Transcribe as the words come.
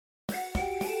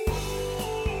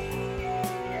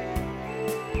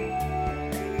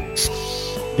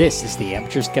This is the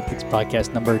Amateur Skeptics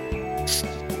Podcast number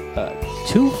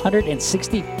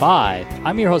 265.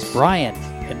 I'm your host, Brian,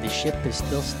 and the ship is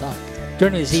still stuck.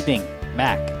 Joining me this evening,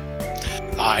 Mac.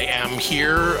 I am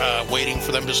here waiting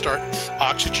for them to start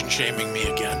oxygen shaming me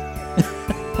again.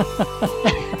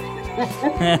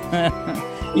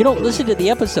 You don't listen to the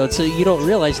episode, so you don't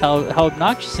realize how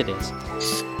obnoxious it is.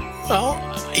 Well,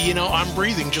 I'm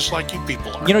breathing just like you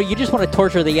people are. You just want to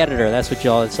torture the editor. That's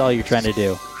all you're trying to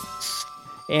do.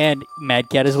 And Mad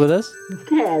Cat is with us.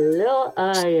 Hello,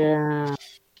 I am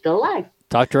still alive.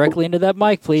 Talk directly into that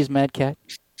mic, please, Mad Cat.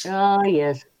 Oh,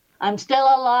 yes. I'm still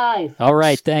alive. All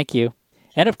right, thank you.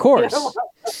 And of course,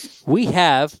 we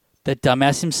have the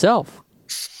dumbass himself.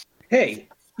 Hey,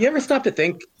 you ever stop to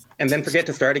think and then forget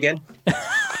to start again?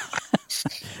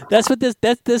 That's this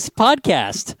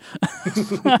podcast.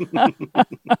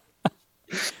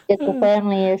 It's a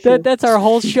family issue. That's our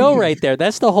whole show right there.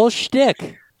 That's the whole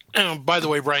shtick. By the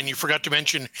way, Brian, you forgot to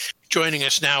mention joining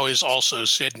us now is also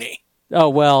Sydney. Oh,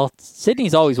 well,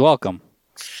 Sydney's always welcome.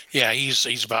 Yeah, he's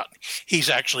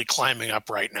actually climbing up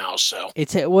right now. So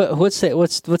it's what's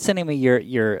the name of your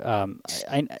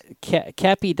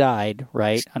Cappy died,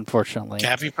 right? Unfortunately,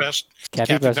 Cappy passed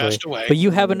away. But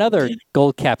you have another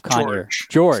gold cap conure,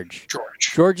 George.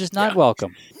 George is not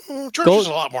welcome. George is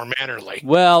a lot more mannerly.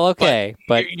 Well, okay,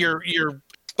 but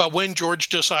But when George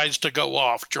decides to go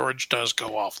off, George does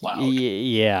go off loud.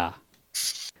 Yeah.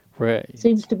 Right.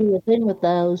 Seems to be a thing with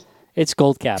those. It's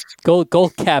gold caps.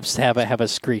 Gold caps have a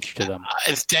screech to them.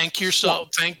 Thank your stars.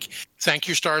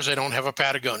 I don't have a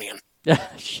Patagonian.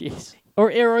 Jeez. Or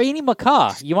any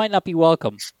macaw. You might not be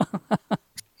welcome.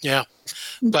 Yeah.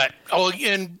 But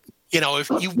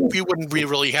if you wouldn't be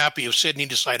really happy if Sydney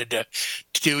decided to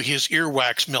do his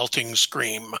earwax melting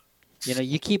scream.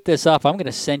 You keep this up, I'm going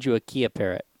to send you a Kia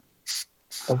parrot.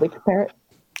 A which parrot?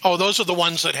 Oh, those are the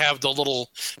ones that have the little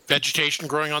vegetation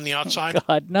growing on the outside?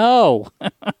 God, no.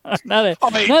 not a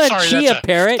chia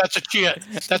parrot. That's a chia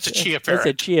parrot. That's a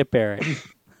chia parrot.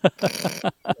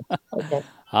 Okay.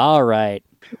 All right.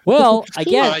 Well, I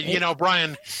guess...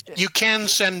 Brian, you can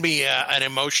send me an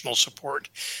emotional support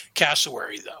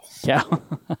cassowary, though. Yeah.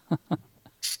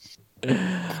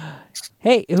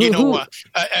 Hey,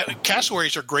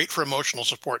 cassowaries are great for emotional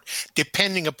support,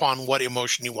 depending upon what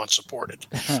emotion you want supported.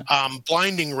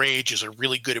 Blinding rage is a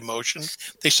really good emotion.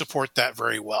 They support that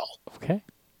very well. Okay.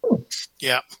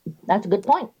 Yeah. That's a good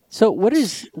point. So what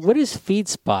is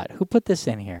FeedSpot? Who put this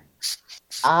in here?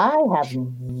 I have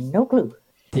no clue.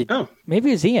 Maybe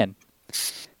it was Ian.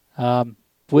 On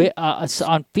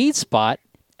FeedSpot,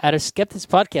 at a Skeptics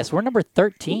Podcast, we're number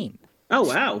 13. Oh,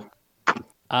 wow.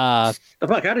 How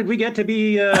did we get to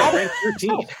be ranked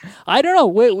 13? I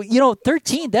don't know.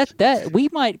 13. That we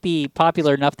might be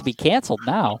popular enough to be canceled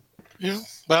now. Yeah.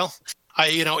 Well,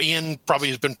 Ian probably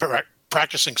has been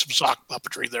practicing some sock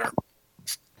puppetry there.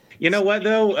 You know what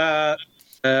though?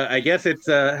 I guess it's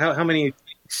how many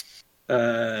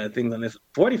things on this?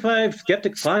 45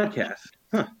 Skeptics podcasts.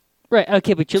 Huh. Right.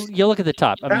 Okay, but you look at the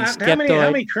top. I mean, how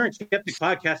many current Skeptic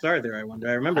podcasts are there? I wonder.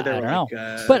 I remember there were a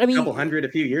couple hundred a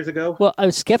few years ago. Well,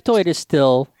 Skeptoid is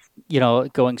still,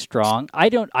 going strong. I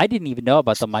didn't even know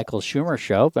about the Michael Schumer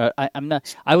show, but I'm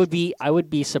not. I would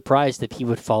be surprised if he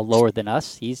would fall lower than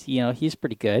us. He's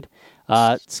pretty good.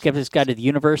 Skeptics Guide to the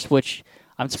Universe, which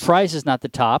I'm surprised is not the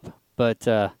top, but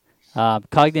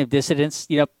Cognitive Dissidents,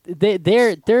 they're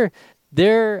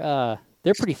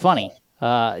pretty funny.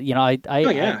 I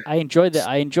enjoy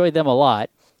them a lot.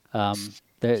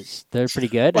 They're pretty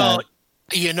good. Well,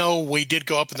 we did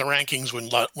go up in the rankings when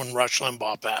Rush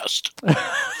Limbaugh passed.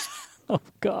 Oh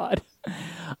God.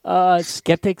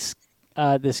 Skeptics,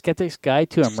 the Skeptics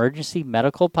Guide to Emergency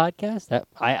Medical Podcast. That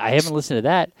I haven't listened to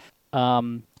that.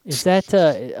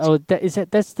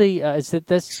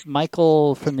 That's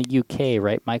Michael from the UK,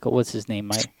 right? Michael, what's his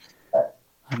name?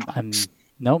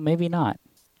 No, maybe not.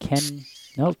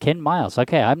 Ken Miles.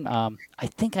 Okay, I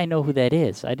think I know who that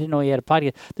is. I didn't know he had a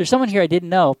podcast. There's someone here I didn't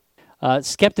know.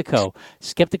 Skeptico.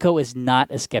 Skeptico is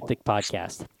not a skeptic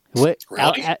podcast. What?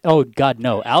 Really? Oh God,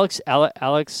 no. Alex. That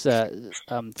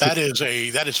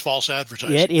is false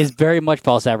advertising. It is very much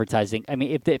false advertising. I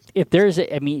mean, if there's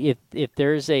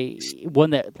a one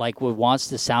that wants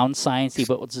to sound sciencey,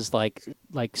 but was just like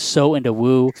so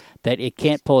into that it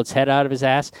can't pull its head out of his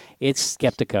ass, it's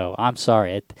Skeptico. I'm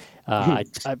sorry.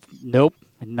 Nope,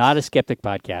 not a skeptic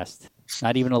podcast.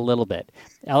 Not even a little bit.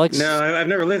 Alex? No, I've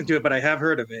never listened to it, but I have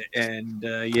heard of it, and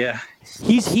yeah.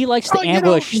 He likes to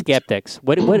ambush skeptics.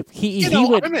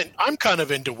 I'm kind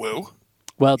of into woo.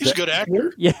 Well, He's a good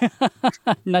actor. Yeah,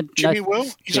 not Jimmy Will.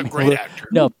 He's Jimmy a great Will. actor.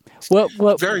 No,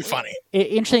 well, Very funny.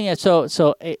 Interesting.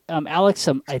 So, Alex,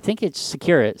 I think it's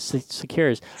Secures,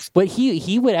 but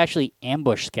he would actually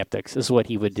ambush skeptics, is what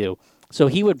he would do. So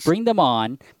he would bring them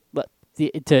on,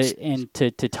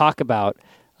 to talk about,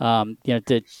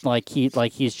 like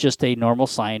he's just a normal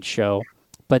science show,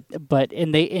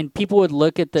 and people would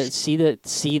look at that it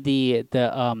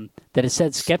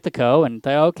said Skeptico, and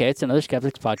they, okay, it's another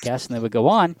Skeptics podcast, and they would go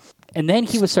on, and then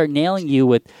he would start nailing you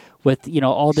with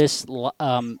all this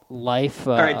life.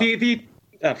 All right,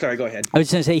 sorry, go ahead. I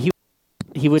was going to say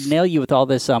he would nail you with all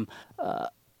this.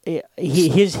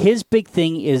 His big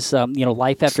thing is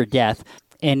life after death,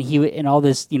 and all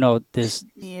this this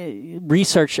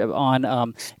research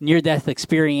on near death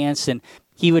experience, and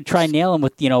he would try and nail him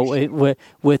with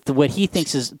what he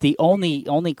thinks is the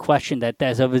only question that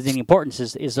has of any importance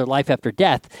is there life after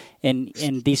death, and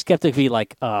these skeptics would be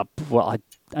like, well,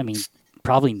 I mean,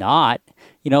 probably not.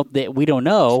 That we don't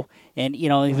know. And he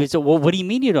would say, well, what do you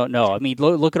mean you don't know? I mean,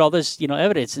 look at all this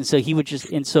evidence. And so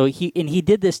he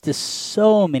did this to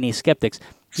so many skeptics.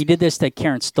 He did this to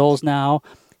Karen Stoles now.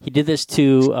 He did this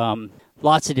to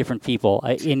lots of different people.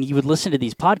 And you would listen to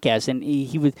these podcasts, and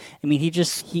it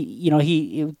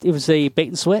was a bait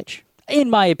and switch,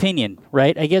 in my opinion,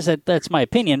 right? I guess that's my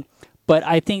opinion. But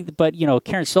I think,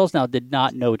 Karen Stoles now did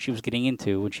not know what she was getting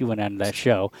into when she went on that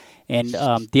show. And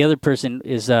the other person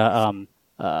is the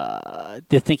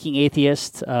Thinking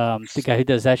Atheist, the guy who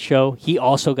does that show. He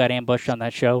also got ambushed on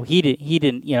that show. He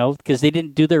didn't, because they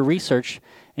didn't do their research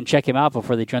and check him out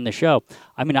before they joined the show.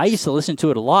 I mean, I used to listen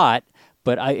to it a lot,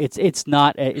 but it's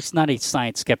not a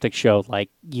science skeptic show like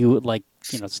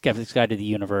Skeptics Guide to the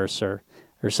Universe or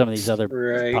some of these other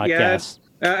podcasts. Yeah.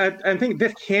 I think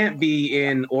this can't be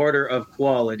in order of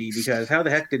quality, because how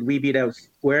the heck did we beat out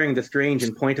Squaring the Strange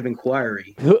and Point of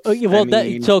Inquiry? So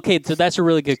that's a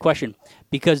really good question,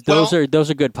 because those are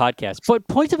good podcasts. But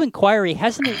Point of Inquiry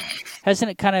hasn't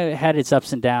it kind of had its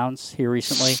ups and downs here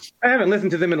recently? I haven't listened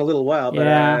to them in a little while, but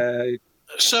I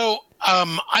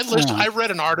read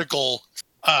an article.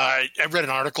 I read an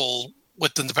article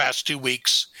within the past 2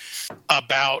 weeks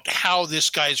about how this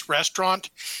guy's restaurant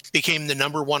became the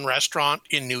number one restaurant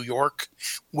in New York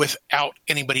without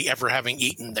anybody ever having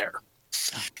eaten there.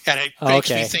 And it makes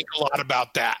me think a lot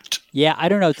about that. Yeah, I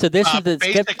don't know. So this is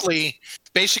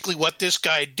basically what this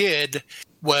guy did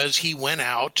was he went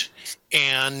out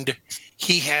and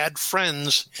he had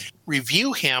friends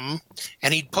review him,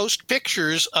 and he'd post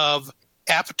pictures of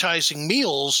appetizing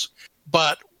meals,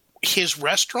 but his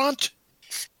restaurant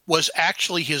was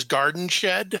actually his garden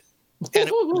shed.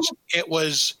 And it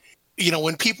was,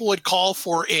 when people would call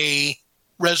for a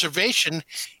reservation,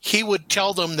 he would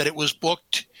tell them that it was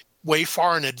booked way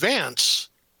far in advance.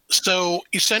 So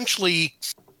essentially,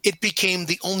 it became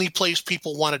the only place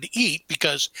people wanted to eat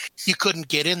because you couldn't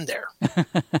get in there.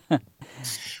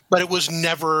 But it was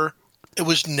never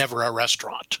a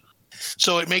restaurant.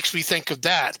 So it makes me think of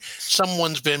that.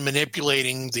 Somebody's been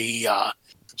manipulating the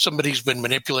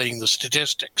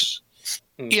statistics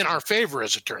in our favor,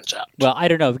 as it turns out. Well, I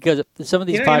don't know, because some of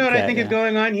these podcasts... You know what I think is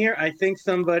going on here? I think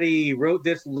somebody wrote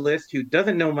this list who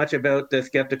doesn't know much about the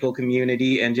skeptical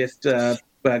community and just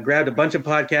grabbed a bunch of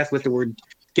podcasts with the word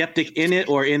skeptic in it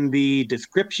or in the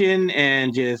description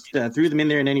and just threw them in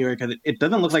there and anywhere, because it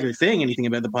doesn't look like they're saying anything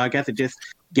about the podcast. It's just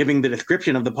giving the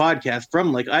description of the podcast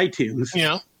from like iTunes.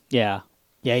 Yeah.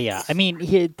 I mean,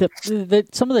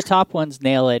 some of the top ones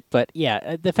nail it, but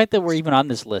the fact that we're even on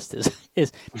this list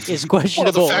is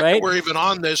questionable, the fact right? That we're even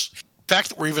on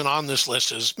this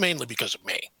list is mainly because of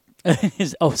me.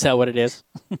 Is that what it is?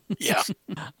 Yeah.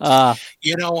 I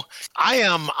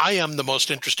am the most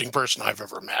interesting person I've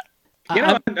ever met.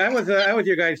 I was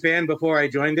your guys' fan before I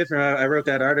joined this. I wrote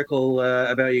that article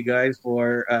about you guys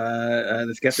for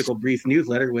the Skeptical Brief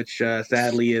newsletter, which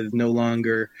sadly is no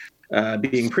longer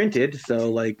being printed.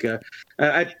 So I'd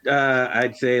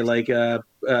say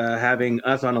having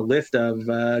us on a list of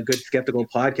good skeptical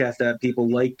podcasts that people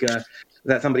like,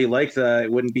 that somebody likes,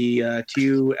 it wouldn't be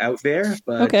too out there.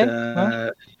 But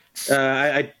I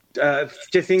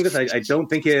just seeing this, I don't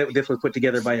think this was put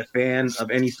together by a fan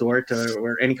of any sort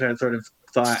or any kind of sort of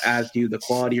thought as to the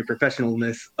quality or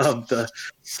professionalness of the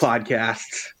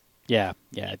podcasts. Yeah,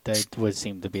 that would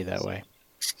seem to be that way.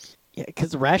 Yeah,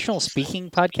 because the Rational Speaking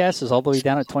podcast is all the way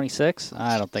down at 26.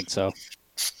 I don't think so.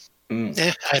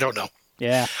 I don't know.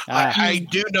 Yeah, I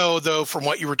do know though from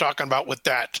what you were talking about with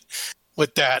that was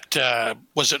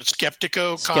it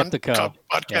Skeptico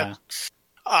podcast? Yeah.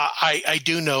 I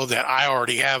do know that I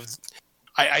already have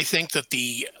I think that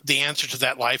the answer to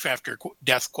that life after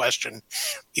death question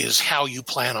is how you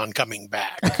plan on coming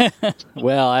back.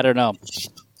 Well, I don't know.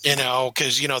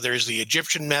 Because there's the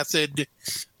Egyptian method.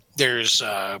 There's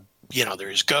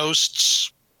there's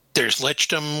ghosts. There's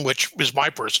lichdom, which is my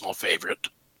personal favorite.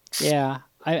 Yeah,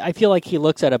 I feel like he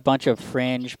looks at a bunch of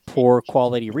fringe, poor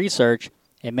quality research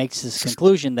and makes his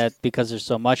conclusion that because there's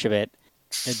so much of it,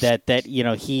 that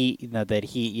he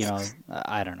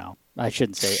I don't know. I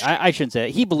shouldn't say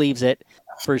it. He believes it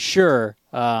for sure.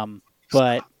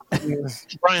 But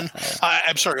Brian,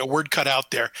 I'm sorry, a word cut out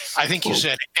there. I think you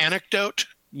said anecdote.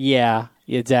 Yeah,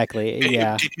 exactly.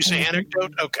 Yeah. Did you say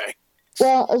anecdote? Okay.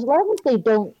 Well, as long as they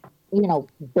don't,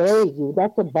 bury you,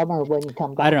 that's a bummer when you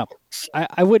come back. I don't know.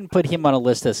 I wouldn't put him on a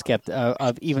list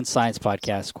of even science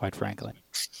podcasts, quite frankly.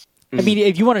 I mean,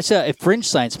 if you want to say a fringe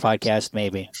science podcast,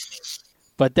 maybe.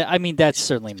 But that's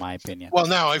certainly my opinion. Well,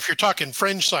 now, if you're talking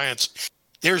fringe science,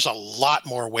 there's a lot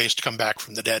more ways to come back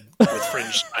from the dead with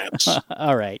fringe science.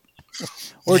 All right.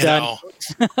 We're done.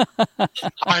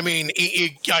 I mean,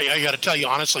 I got to tell you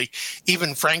honestly,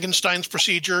 even Frankenstein's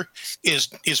procedure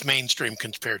is mainstream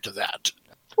compared to that.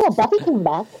 Well, Buffy came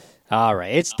back. All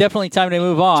right. It's definitely time to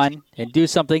move on and do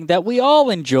something that we all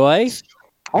enjoy.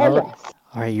 Oh, yes.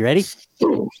 All right. You ready?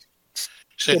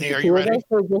 Sydney, are you ready?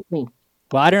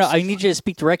 Well, I don't know. I need you to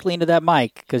speak directly into that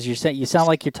mic because you sound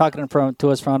like you're talking to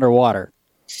us from underwater.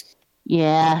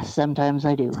 Yeah, sometimes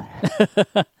I do.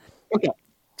 Okay.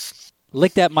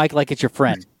 Lick that mic like it's your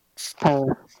friend.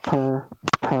 Purr.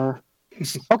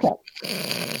 Okay.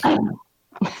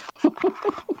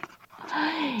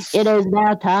 It is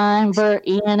now time for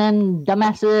Ian and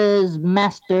Dumbass's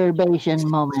masturbation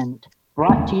moment.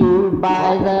 Brought to you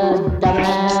by the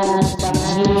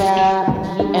Dumbass Media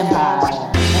Empire.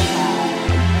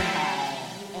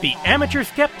 The Amateur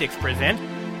Skeptics present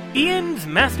Ian's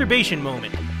Masturbation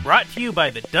Moment, brought to you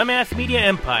by the Dumbass Media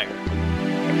Empire.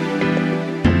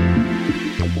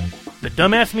 The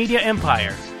Dumbass Media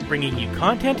Empire, bringing you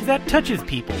content that touches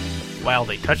people while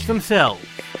they touch themselves.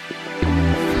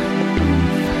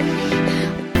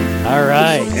 All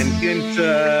right. And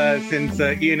since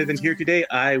Ian isn't here today,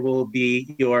 I will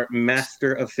be your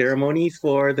master of ceremonies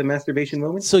for the masturbation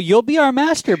moment. So you'll be our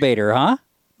masturbator, huh?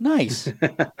 Nice.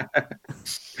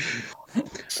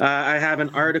 I have an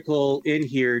article in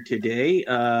here today.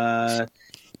 How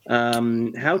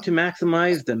to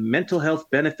maximize the mental health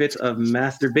benefits of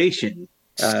masturbation.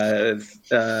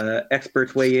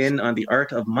 Experts weigh in on the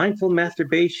art of mindful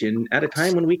masturbation at a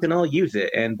time when we can all use it,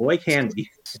 and boy, can we.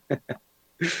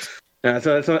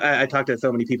 So I talk to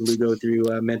so many people who go through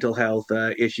mental health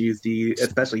issues,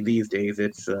 especially these days.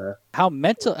 It's how to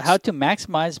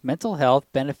maximize mental health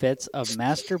benefits of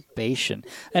masturbation.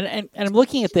 And I'm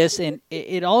looking at this, and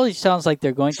it always sounds like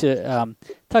they're going to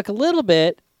talk a little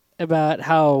bit about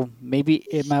how maybe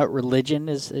about religion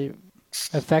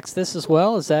affects this as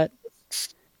well. Is that?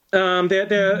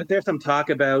 There's some talk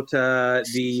about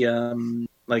the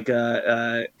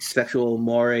sexual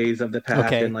mores of the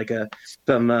past, and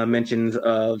some mentions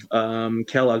of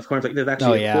Kellogg's cornflakes. There's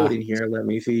actually a quote in here. Let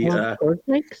me see.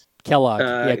 Cornflakes?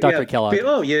 Kellogg. Dr. Kellogg.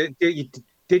 Oh,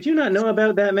 did you not know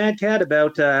about that, Mad Cat?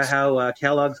 About how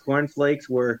Kellogg's cornflakes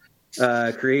were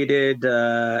created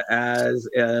because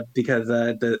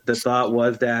the thought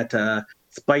was that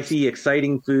spicy,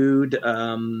 exciting food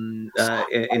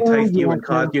enticed you and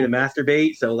caused you to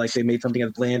masturbate. So, they made something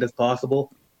as bland as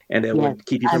possible, and it would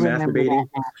keep you from masturbating.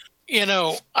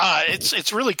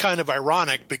 It's really kind of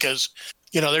ironic because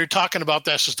they're talking about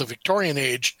this as the Victorian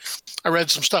age. I read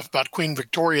some stuff about Queen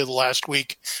Victoria the last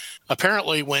week.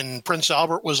 Apparently, when Prince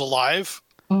Albert was alive,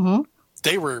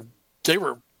 they were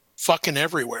fucking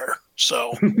everywhere.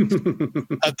 So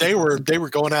they were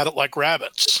going at it like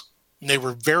rabbits. And they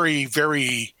were very,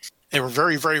 very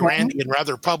randy and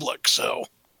rather public. So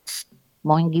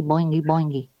boingy, boingy,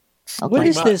 boingy. Okay. What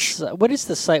is this? What is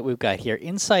the site we've got here?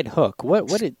 Inside Hook.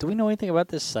 Do we know anything about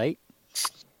this site?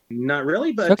 Not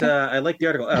really, but I like the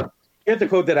article. Here's the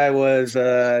quote that I was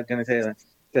going to say. It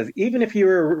says, even if you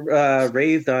were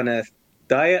raised on a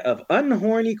diet of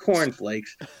unhorny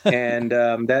cornflakes, and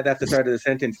that's the start of the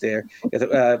sentence there.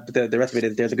 The rest of it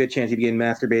is, there's a good chance you begin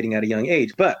masturbating at a young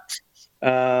age. But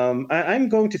I'm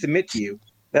going to submit to you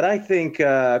that I think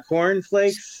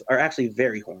cornflakes are actually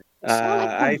very horny.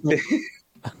 I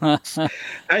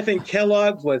think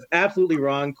Kellogg's was absolutely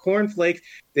wrong. Cornflakes,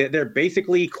 they're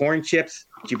basically corn chips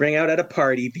that you bring out at a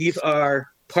party. These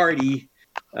are party.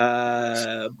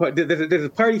 This is a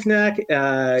party snack.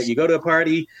 You go to a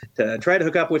party to try to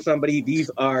hook up with somebody. These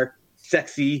are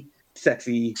sexy,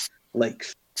 sexy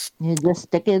flakes. You just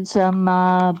stick in some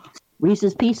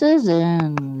Reese's Pieces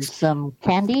and some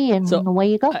candy, and So, away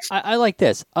you go. I like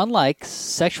this. Unlike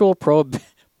sexual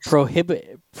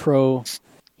prohibitive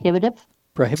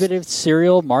Prohibitive.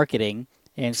 cereal marketing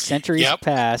in centuries Yep.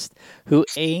 past, who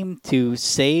aim to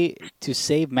save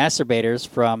masturbators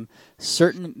from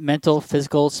certain mental,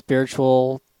 physical,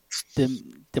 spiritual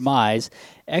demise,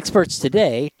 experts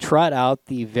today trot out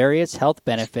the various health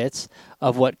benefits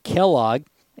of what Kellogg,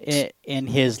 in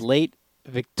his late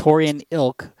Victorian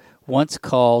ilk, once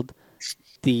called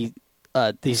the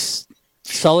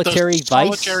solitary The vice.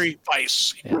 solitary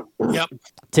vice. Yeah. Yep.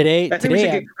 Today, I think we should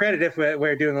today, get credit if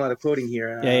we're doing a lot of quoting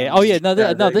here. yeah. Oh, yeah. No,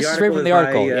 the this is right article from the by,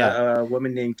 article. Yeah. a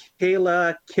woman named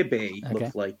Kayla Kibbe, Okay.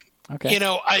 looks like. Okay. You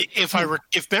know,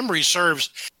 if memory serves,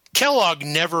 Kellogg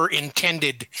never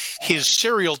intended his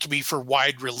cereal to be for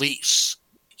wide release.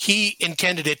 He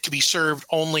intended it to be served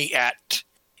only at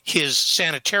his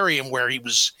sanitarium, where he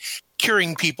was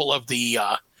curing people of the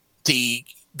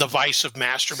vice of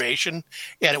masturbation,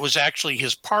 and it was actually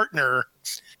his partner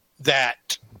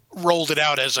that rolled it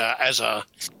out as a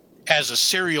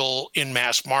cereal in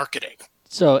mass marketing.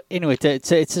 So anyway, it's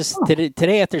just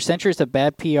today, after centuries of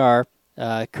bad PR,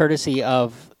 courtesy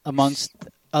of, amongst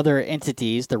other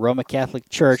entities, the Roman Catholic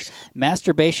Church,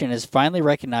 masturbation is finally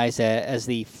recognized as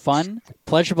the fun,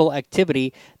 pleasurable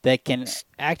activity that can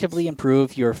actively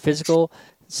improve your physical,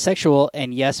 sexual,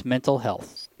 and yes, mental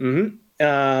health. Mm-hmm.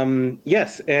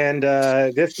 Yes, and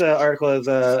this article is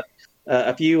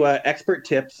a few expert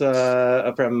tips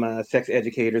from sex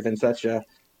educators and such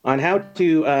on how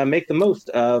to make the most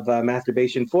of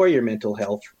masturbation for your mental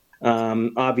health.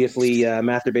 Obviously,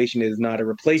 masturbation is not a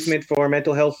replacement for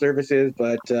mental health services,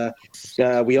 but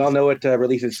we all know it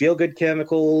releases feel-good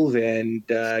chemicals and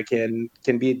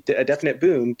can be a definite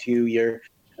boon to your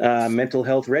mental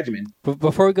health regimen. But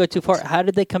before we go too far, how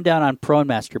did they come down on prone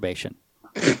masturbation?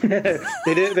 They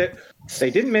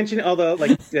didn't mention, although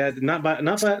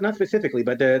not specifically,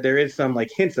 but there is some like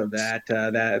hints of that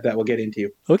that we'll get into.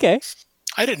 Okay.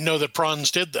 I didn't know that prawns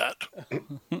did that.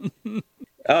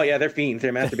 Oh yeah, they're fiends.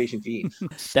 They're masturbation fiends.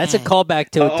 That's a callback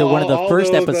to one of the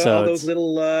first episodes. All those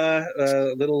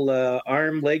little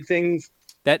arm leg things.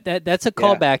 That's a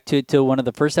callback to one of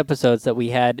the first episodes that we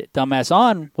had Dumbass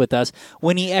on with us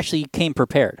when he actually came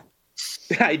prepared.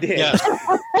 I did. Yes.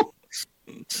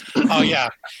 Oh yeah,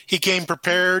 he came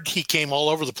prepared. He came all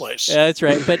over the place. Yeah, that's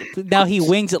right. But now he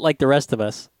wings it like the rest of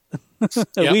us.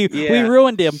 Yep. We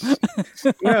ruined him.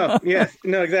 No,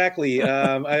 exactly.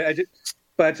 I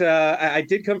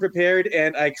did come prepared,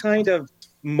 and I kind of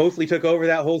mostly took over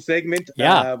that whole segment.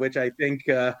 Yeah. Which I think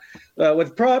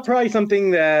was probably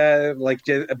something that like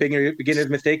just a beginner's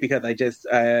mistake, because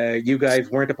you guys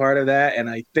weren't a part of that, and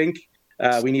I think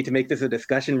we need to make this a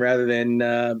discussion rather than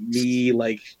me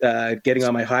getting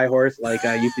on my high horse like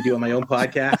I used to do on my own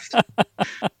podcast.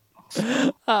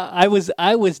 I was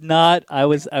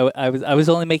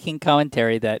only making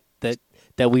commentary that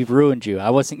we've ruined you. I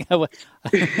wasn't. No,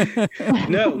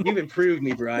 you've improved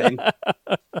me, Brian.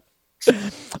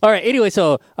 All right. Anyway,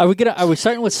 so are we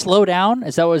starting with slow down?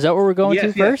 Is that where we're going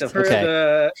to first?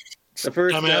 The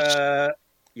first.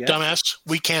 Dumbass,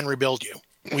 we can rebuild you.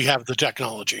 We have the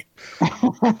technology.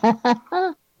 Just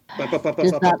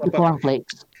not the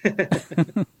cornflakes.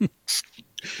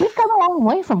 We've come a long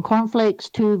way from cornflakes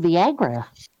to Viagra.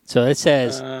 So it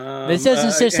says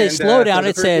slow down.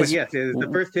 It says the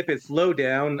first tip is slow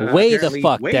down. Way the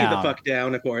fuck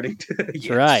down, according to. That's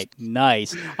right.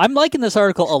 Nice. I'm liking this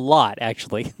article a lot,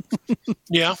 actually.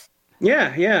 Yeah.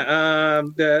 Yeah.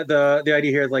 The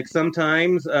idea here is like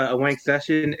sometimes a wank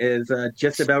session is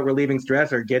just about relieving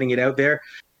stress or getting it out there,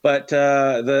 but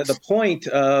the point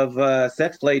of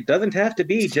sex play doesn't have to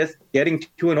be just getting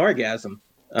to an orgasm.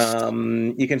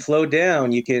 You can slow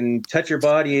down. You can touch your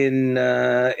body in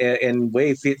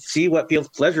ways, see what feels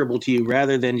pleasurable to you,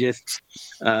 rather than just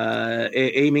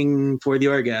aiming for the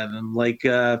orgasm. Like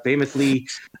famously,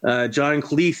 John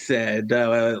Cleese said,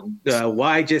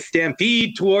 "Why just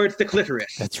stampede towards the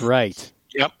clitoris?" That's right.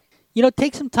 Yep.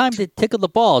 Take some time to tickle the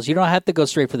balls. You don't have to go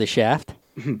straight for the shaft.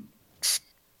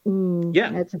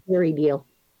 Yeah, that's a very deal.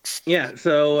 Yeah.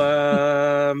 So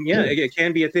it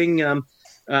can be a thing.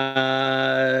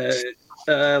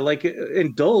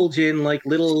 Indulge in like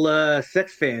little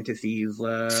sex fantasies,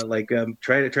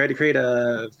 try to create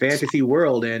a fantasy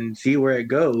world and see where it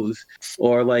goes,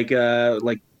 or like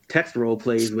text role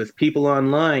plays with people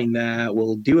online that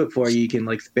will do it for you. You can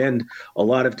like spend a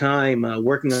lot of time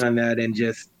working on that and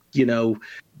just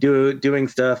doing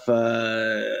stuff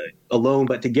alone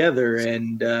but together,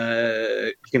 and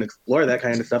you can explore that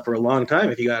kind of stuff for a long time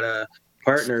if you got a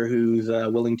partner who's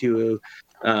willing to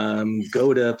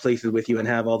go to places with you and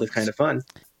have all this kind of fun.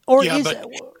 Or Yeah, is but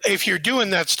if you're doing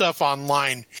that stuff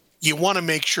online, you want to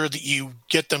make sure that you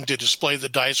get them to display the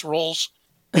dice rolls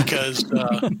because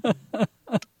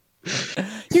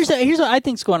here's what I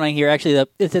think's going on here. Actually,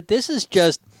 is that this is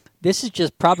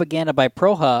just propaganda by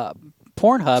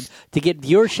Pornhub to get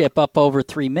viewership up over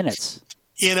 3 minutes.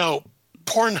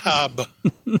 Pornhub,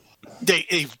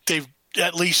 they've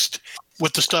at least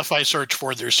with the stuff I search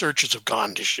for, their searches have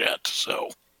gone to shit. So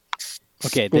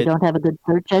okay, They don't have a good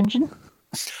search engine?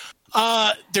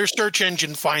 their search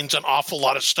engine finds an awful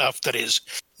lot of stuff that is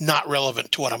not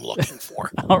relevant to what I'm looking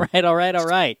for. All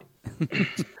right.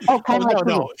 Oh, kind of like no,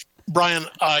 Google. Brian,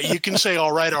 you can say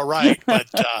all right, but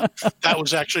that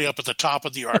was actually up at the top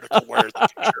of the article where the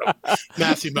picture of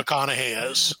Matthew McConaughey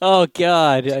is. Oh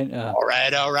God! All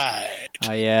right.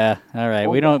 Oh yeah. All right.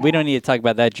 We don't need to talk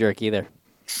about that jerk either.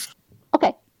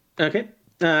 Okay.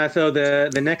 So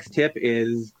the next tip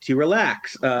is to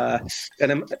relax, and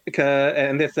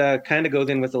this kind of goes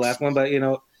in with the last one, but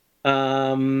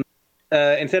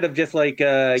instead of just like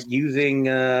using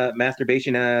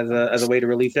masturbation as a way to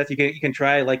release stress, you can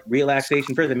try like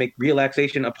relaxation first and make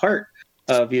relaxation a part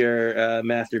of your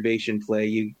masturbation play.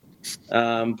 You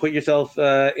put yourself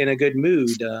in a good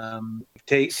mood.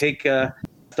 Take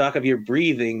stock of your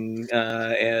breathing.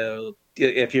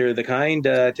 If you're the kind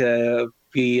to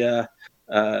be to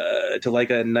like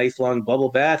a nice long bubble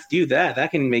bath, do that.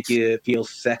 That can make you feel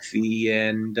sexy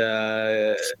and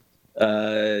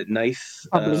nice.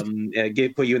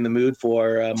 Put you in the mood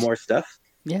for more stuff.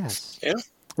 Yes. Yeah.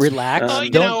 Relax.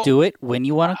 Don't do it when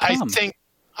you want to come.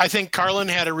 I think Carlin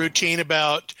had a routine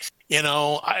about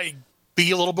I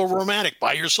be a little bit romantic.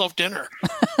 Buy yourself dinner.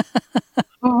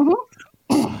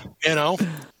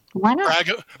 Why not?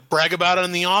 Brag about it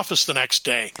in the office the next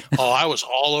day. Oh, I was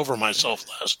all over myself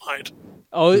last night.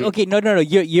 Oh, okay. No.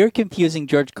 You're confusing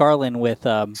George Carlin with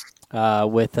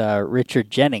Richard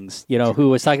Jennings. Who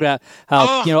was talking about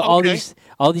how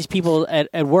all these people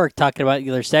at work talking about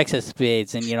their sex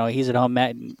escapades, and he's at home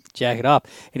jacking off,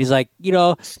 and he's like,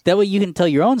 that way you can tell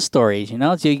your own stories, so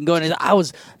you can go in and I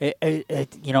was,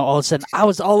 all of a sudden I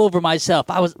was all over myself.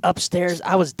 I was upstairs.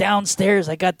 I was downstairs.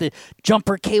 I got the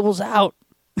jumper cables out.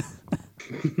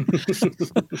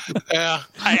 Yeah,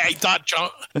 I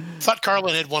thought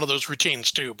Carlin had one of those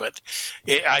routines too, but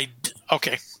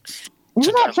okay.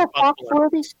 Isn't that Jeff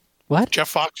Foxworthy? What?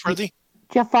 Jeff Foxworthy?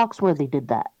 Jeff Foxworthy did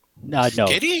that. No.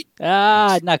 Did he?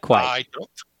 Not quite.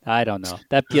 I don't know.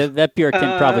 That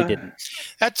Puritan probably didn't.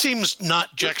 That seems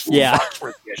not Jeff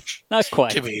Foxworthy-ish. Not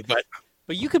quite to me, but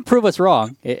you can prove us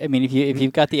wrong. I mean, if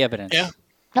you've got the evidence. Yeah.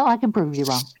 No, I can prove you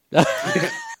wrong.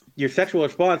 Your sexual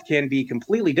response can be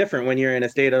completely different when you're in a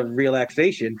state of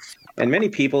relaxation. And many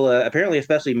people, apparently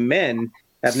especially men,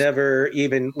 have never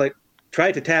even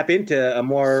tried to tap into a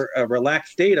more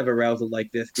relaxed state of arousal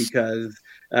like this because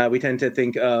we tend to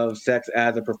think of sex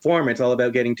as a performance, all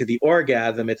about getting to the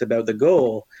orgasm. It's about the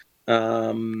goal.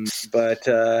 But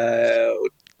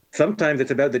sometimes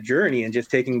it's about the journey and just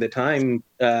taking the time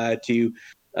to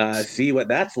see what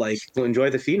that's like, to enjoy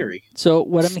the scenery. So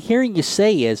what I'm hearing you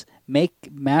say is make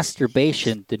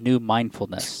masturbation the new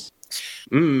mindfulness.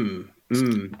 On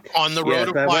the road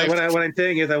of life. What I'm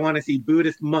saying is I want to see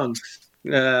Buddhist monks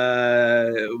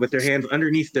with their hands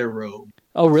underneath their robe.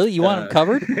 Oh, really? You want them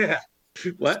covered? Yeah.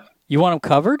 What? You want them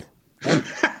covered?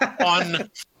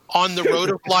 On the road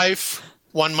of life,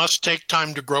 one must take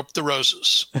time to grope the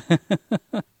roses.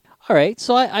 All right,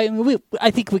 so I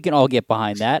think we can all get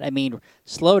behind that. I mean,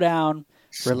 slow down,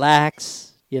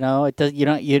 relax. You don't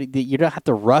have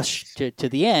to rush to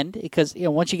the end because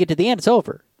once you get to the end, it's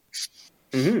over.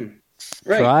 Mm-hmm.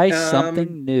 Right. Try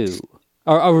something new.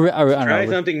 Try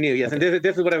something new. Yes, and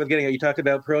this is what I was getting at. You talked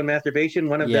about prone masturbation.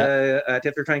 One of the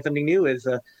tips for trying something new is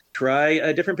try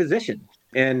a different position,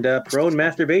 and prone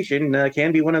masturbation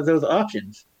can be one of those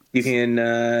options. You can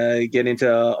get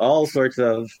into all sorts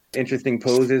of interesting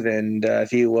poses and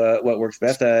see what works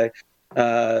best. I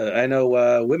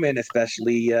know women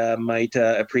especially might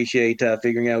appreciate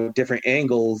figuring out different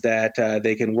angles that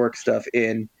they can work stuff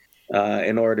in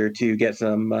order to get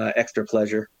some extra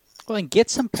pleasure. Well, and get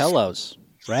some pillows,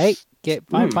 right?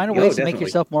 Find a way to make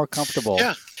yourself more comfortable.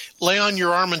 Yeah. Lay on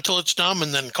your arm until it's numb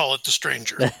and then call it the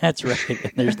stranger. That's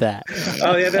right. There's that.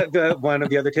 Oh, yeah. One of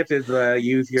the other tips is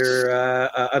use your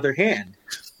other hand.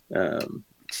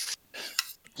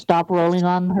 Stop rolling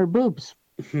on her boobs.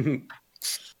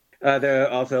 There are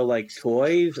also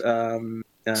toys,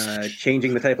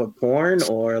 changing the type of porn,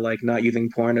 or not using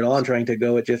porn at all and trying to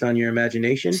go it just on your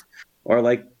imagination, or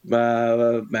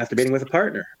masturbating with a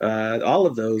partner. All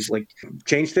of those,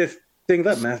 change things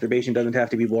up. Masturbation doesn't have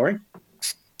to be boring.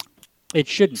 It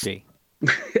shouldn't be.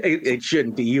 It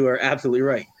shouldn't be. You are absolutely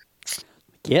right.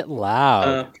 Get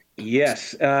loud.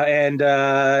 Yes, and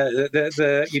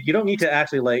you don't need to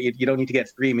actually you don't need to get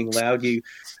screaming loud. You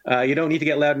don't need to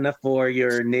get loud enough for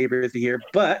your neighbors to hear.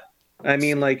 But I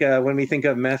mean, when we think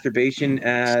of masturbation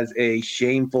as a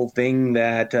shameful thing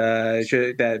that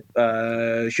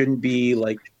shouldn't be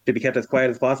to be kept as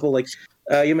quiet as possible,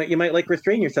 you might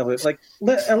restrain yourself,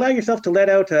 allow yourself to let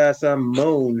out some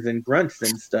moans and grunts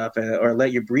and stuff, or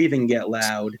let your breathing get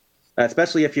loud.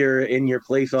 Especially if you're in your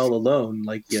place all alone,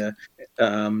 try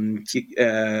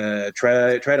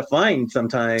to find some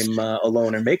time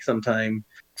alone, or make some time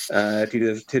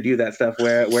to do that stuff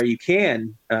where you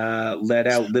can let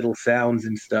out little sounds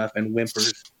and stuff and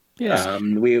whimpers. Yeah.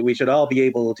 We should all be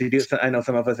able to do. I know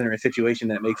some of us are in a situation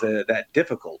that makes that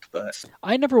difficult, but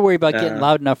I never worry about getting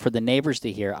loud enough for the neighbors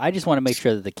to hear. I just want to make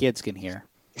sure that the kids can hear.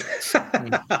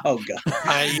 Oh God!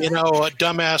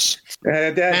 Dumbass.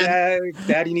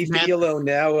 Daddy needs to be alone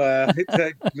now.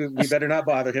 We better not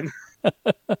bother him.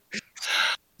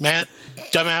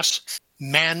 Dumbass.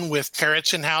 Man with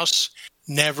parrots in house,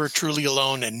 never truly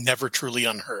alone and never truly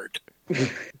unheard.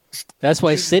 That's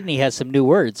why Sydney has some new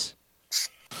words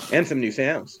and some new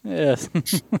sounds. Yes.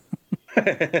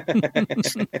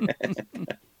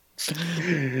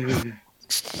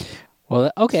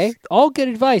 Well, okay, all good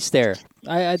advice there.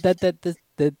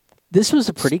 This was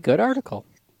a pretty good article.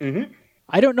 Mm-hmm.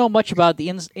 I don't know much about the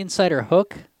insider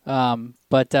hook,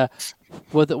 but I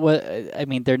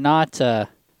mean, they're not. They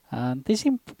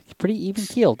seem pretty even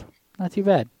keeled. Not too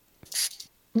bad.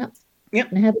 No. Yep.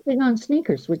 They have a thing on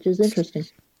sneakers, which is interesting.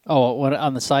 Oh,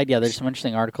 on the side, yeah. There's some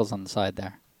interesting articles on the side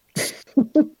there.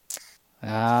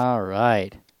 All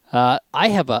right. I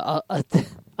have I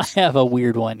have a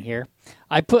weird one here.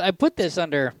 I put this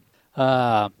under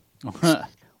what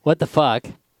the fuck.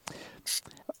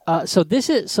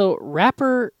 So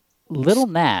rapper Lil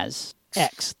Nas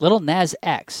X,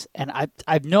 and I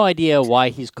have no idea why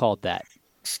he's called that.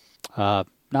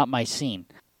 Not my scene.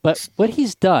 But what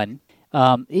he's done,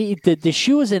 the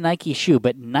shoe is a Nike shoe,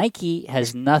 but Nike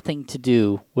has nothing to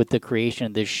do with the creation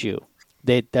of this shoe.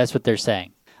 That's what they're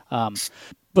saying.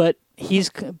 But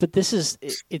it's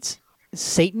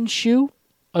Satan's shoe.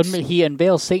 He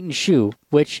unveils Satan's shoe,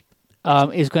 which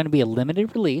is going to be a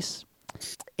limited release.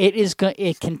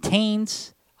 It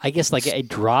contains, I guess, like a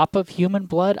drop of human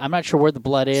blood. I'm not sure where the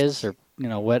blood is, or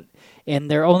what. And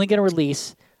they're only going to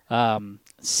release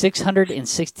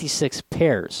 666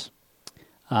 pairs.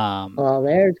 Well,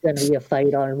 there's going to be a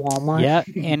fight on Walmart. Yeah,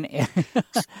 and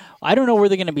I don't know where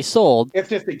they're going to be sold. It's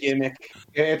just a gimmick.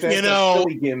 It's a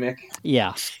silly gimmick.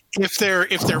 Yeah. If they're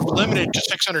limited to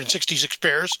 666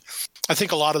 pairs, I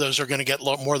think a lot of those are going to get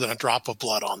more than a drop of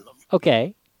blood on them.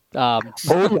 Okay.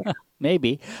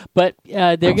 Maybe, but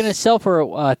they're going to sell for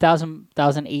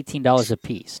 $1,018 a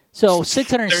piece. So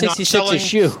 $666 a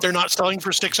shoe. They're not selling for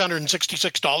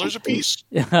 $666 a piece.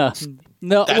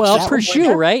 No, per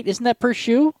shoe, right? Isn't that per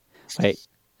shoe? Wait.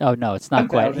 Oh no, it's not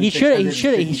quite. He should have. Use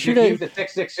the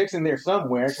 666 in there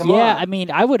somewhere. Come on. Yeah, I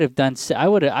mean, I would have made it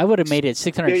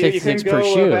 $666 per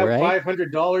shoe, right?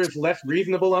 $500 less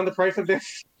reasonable on the price of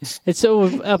this. It's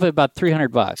up about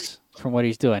 $300 from what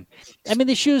he's doing. I mean,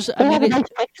 the shoes. I mean,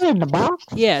 in the box.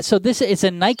 Yeah. So it's a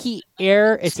Nike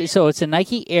Air. It's a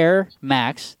Nike Air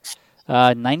Max.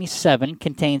 97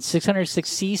 contains 606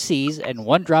 cc's and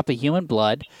 1 drop of human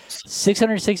blood.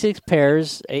 666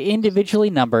 pairs, individually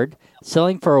numbered,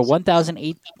 selling for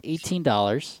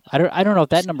 $1,018. I don't know if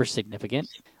that number's significant.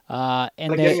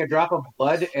 And getting a drop of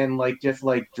blood and just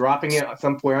dropping it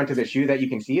somewhere onto the shoe that you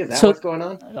can see. Is that what's going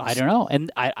on? I don't know,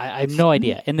 and I have no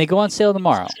idea. And they go on sale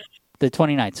tomorrow, the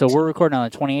 29th. So we're recording on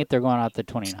the 28th. They're going out the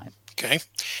 29th. Okay,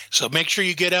 so make sure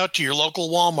you get out to your local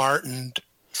Walmart and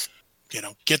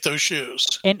get those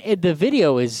shoes. And the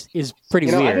video is pretty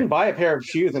weird. I can buy a pair of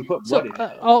shoes and put blood in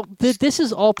it. This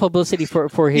is all publicity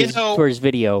for his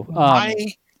video.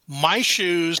 My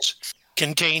shoes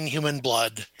contain human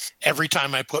blood every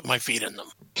time I put my feet in them.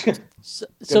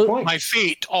 So my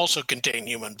feet also contain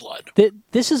human blood.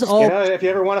 This is all. If you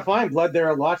ever want to find blood, there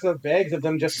are lots of bags of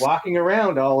them just walking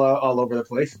around all over the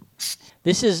place.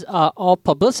 This is all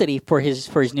publicity for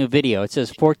his new video. It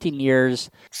says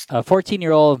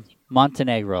 14-year-old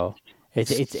Montenegro.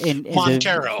 It's in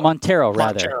Montero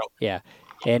rather. Montero. Yeah.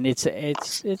 And it's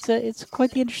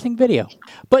quite the interesting video.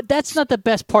 But that's not the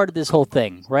best part of this whole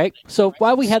thing, right? So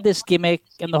while we have this gimmick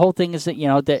and the whole thing is that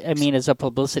it's a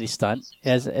publicity stunt,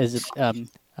 as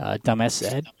Dumbass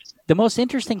said. The most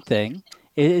interesting thing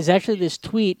is actually this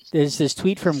tweet. There's this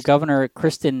tweet from Governor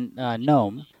Kristen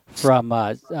Noem from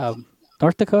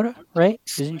North Dakota, right?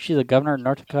 Isn't she the governor of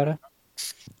North Dakota?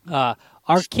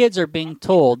 our kids are being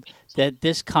told that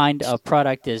this kind of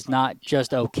product is not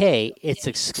just okay; it's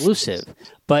exclusive.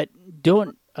 But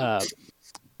don't.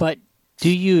 But do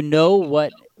you know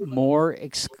what's more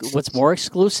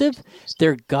exclusive?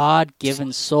 They're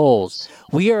God-given souls.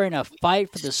 We are in a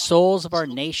fight for the souls of our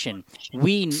nation.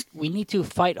 We need to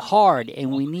fight hard,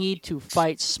 and we need to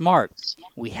fight smart.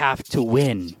 We have to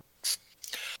win.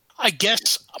 I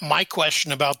guess my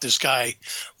question about this guy,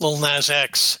 Lil Nas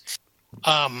X,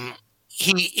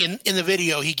 he in the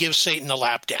video he gives Satan a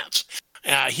lap dance.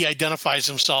 He identifies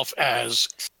himself as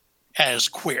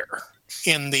queer.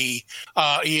 He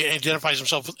identifies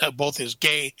himself both as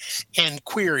gay and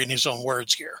queer in his own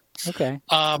words here. Okay.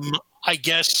 I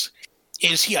guess,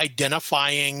 is he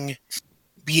identifying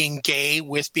being gay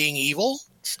with being evil?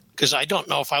 Because I don't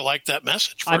know if I like that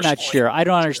message. I'm not sure. I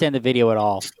don't understand the video at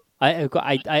all. I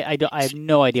have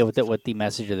no idea what the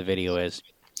message of the video is.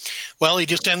 Well, he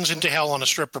just ends into hell on a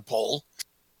stripper pole,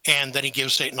 and then he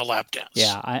gives Satan a lap dance.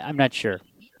 Yeah, I'm not sure.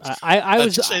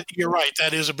 You're right.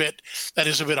 That is a bit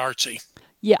artsy.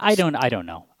 Yeah, I don't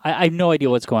know. I have no idea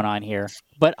what's going on here.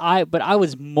 But I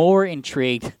was more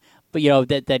intrigued. But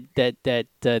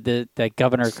that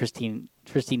Governor Christine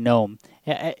Nome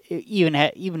even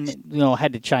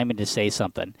had to chime in to say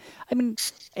something. I mean,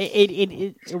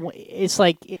 it's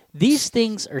like these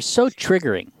things are so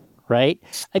triggering. Right?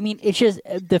 I mean, it's just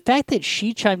the fact that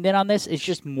she chimed in on this is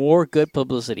just more good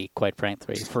publicity, quite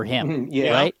frankly, for him.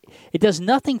 Yeah. Right? It does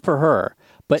nothing for her,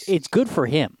 but it's good for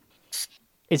him.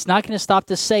 It's not going to stop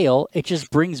the sale. It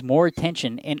just brings more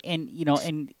attention, and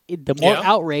the more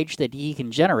outrage that he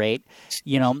can generate,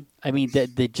 I mean,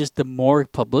 the more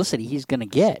publicity he's going to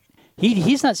get.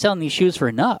 He's not selling these shoes for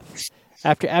enough.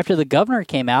 After the governor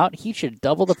came out, he should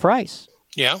double the price.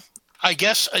 Yeah, I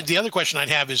guess the other question I'd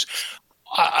have is,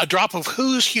 a drop of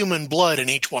whose human blood in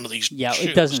each one of these shoes?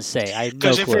 It doesn't say. I have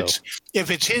no clue. If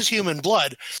it's his human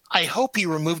blood, I hope he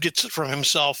removed it from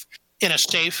himself in a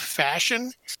safe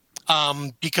fashion,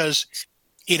 because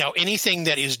anything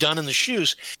that is done in the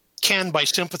shoes can, by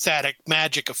sympathetic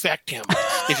magic, affect him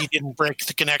if he didn't break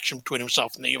the connection between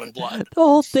himself and the human blood. The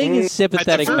whole thing is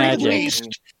sympathetic magic.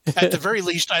 At the very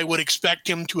least, I would expect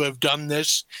him to have done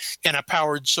this in a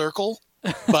powered circle,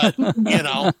 but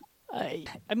I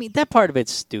mean, that part of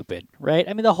it's stupid, right?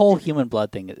 I mean, the whole human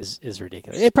blood thing is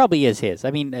ridiculous. It probably is his.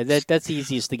 I mean, that's the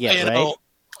easiest to get, right?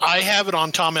 I have it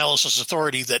on Tom Ellis's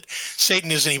authority that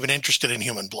Satan isn't even interested in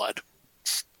human blood.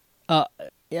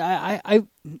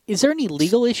 Is there any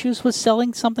legal issues with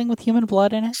selling something with human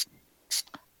blood in it?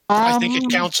 I think it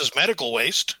counts as medical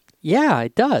waste. Yeah,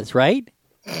 it does, right?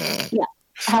 Yeah.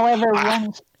 However, I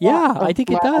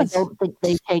think it does. I don't think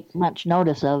they take much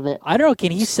notice of it. I don't know.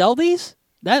 Can he sell these?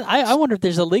 I wonder if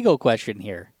there's a legal question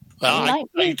here. Well,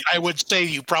 I would say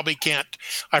you probably can't.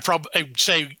 I'd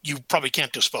say you probably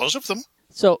can't dispose of them.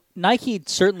 So Nike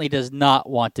certainly does not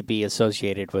want to be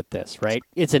associated with this, right?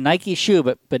 It's a Nike shoe,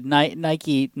 but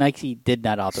Nike did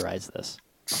not authorize this.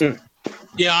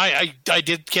 Yeah, I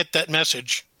did get that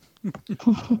message.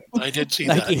 I did see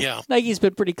that. Yeah, Nike's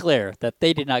been pretty clear that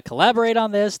they did not collaborate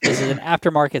on this. This is an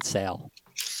aftermarket sale.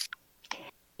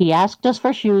 He asked us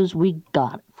for shoes. We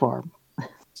got it for him.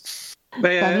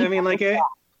 But I mean, like,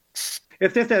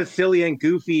 it's just as silly and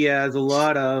goofy as a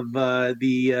lot of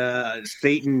the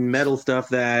Satan metal stuff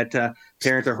that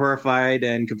parents are horrified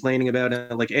and complaining about,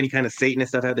 like any kind of Satanist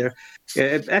stuff out there.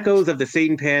 It echoes of the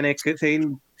Satan panic,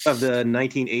 Satan of the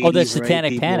 1980s. Oh, the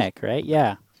Satanic Panic, right?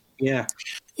 Yeah. Yeah.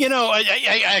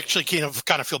 I actually kind of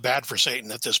feel bad for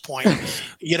Satan at this point.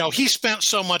 He spent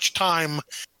so much time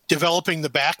developing the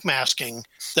backmasking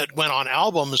that went on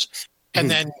albums. And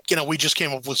then, we just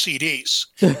came up with CDs,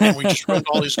 and we just wrote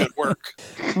all his good work.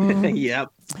 Yep.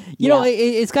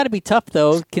 It's got to be tough,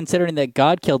 though, considering that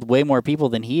God killed way more people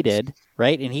than he did,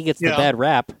 right? And he gets the bad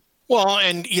rap. Well,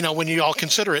 and, when you all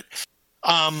consider it,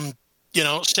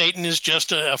 Satan is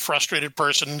just a frustrated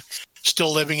person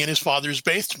still living in his father's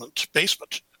basement.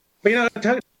 But,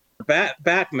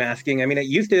 backmasking, I mean, it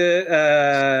used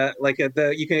to,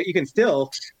 you can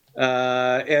still...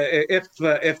 if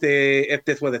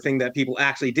this was a thing that people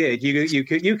actually did,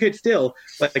 you could still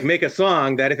make a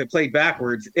song that if it played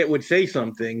backwards, it would say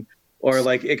something, or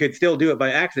it could still do it by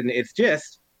accident. It's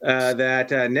just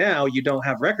that now you don't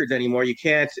have records anymore. You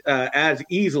can't as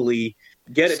easily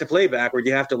get it to play backwards.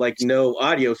 You have to know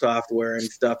audio software and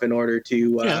stuff in order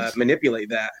to manipulate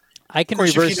that. I can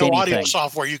reverse anything. If you know audio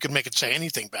software, you can make it say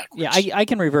anything backwards. Yeah, I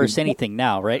can reverse anything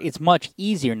now, right? It's much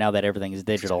easier now that everything is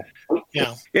digital.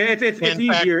 Yeah, it's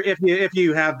easier if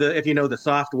you know the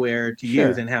software to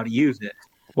use and how to use it.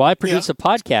 Well, I produce a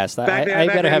podcast. I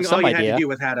got to have some idea. All you had to do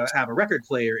was have a record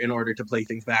player in order to play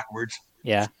things backwards.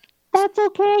 Yeah. That's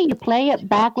okay. You play it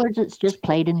backwards. It's just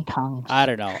played in tongues. I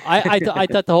don't know. I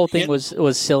thought the whole thing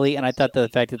was silly, and I thought the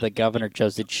fact that the governor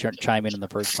chose to chime in the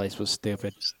first place was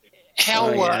stupid.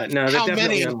 How No, that's how definitely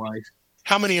many unwise.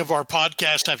 how many of our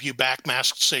podcasts have you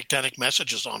backmasked satanic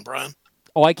messages on, Brian?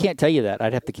 Oh, I can't tell you that.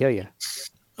 I'd have to kill you.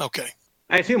 Okay.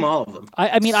 I assume all of them.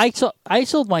 I mean, I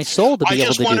sold my soul to be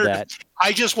able to do that.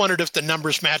 I just wondered if the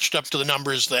numbers matched up to the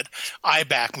numbers that I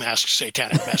backmasked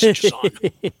satanic messages on.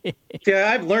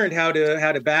 Yeah, I've learned how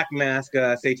to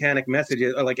backmask satanic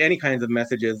messages, or like any kinds of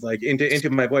messages, like into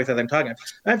my voice as I'm talking.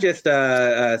 I've just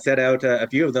set out a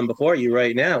few of them before you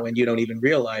right now, and you don't even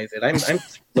realize it. I'm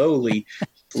slowly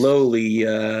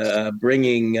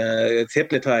bringing, it's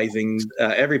hypnotizing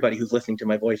everybody who's listening to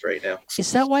my voice right now.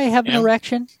 Is that why I have an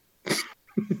erection?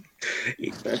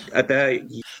 It's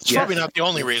probably not the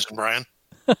only reason, Brian.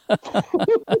 But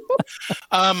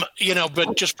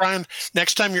just Brian,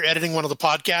 next time you're editing one of the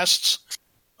podcasts,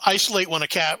 isolate one of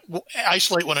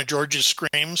George's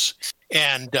screams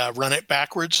and run it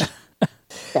backwards.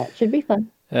 That should be fun.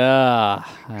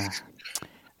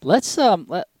 Let's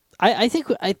I think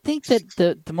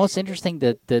that the most interesting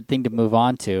the thing to move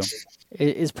on to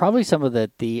is probably some of the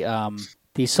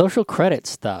social credit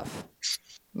stuff.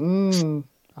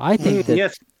 I think that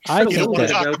yes. I You think don't want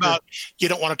that you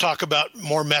don't want to talk about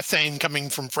more methane coming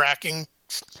from fracking.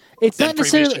 it's than not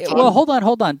necessarily. previously Well, thought.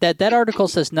 hold on. That article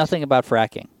says nothing about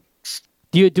fracking.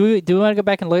 Do we want to go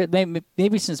back and look?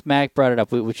 Maybe since Mac brought it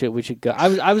up, we should go.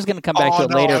 I was going to come back to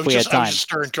it later if we had I time. was just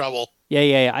stirring trouble.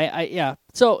 Yeah.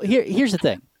 So here's the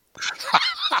thing.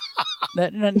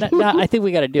 I think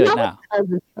we got to do it now.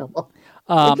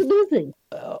 It's losing.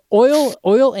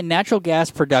 Oil and natural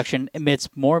gas production emits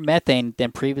more methane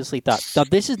than previously thought. Now,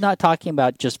 this is not talking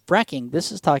about just fracking.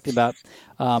 This is talking about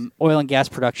oil and gas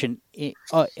production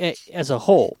as a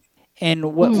whole.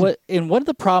 And one of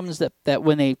the problems that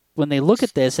when they look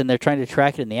at this and they're trying to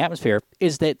track it in the atmosphere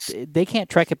is that they can't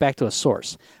track it back to a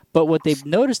source. But what they've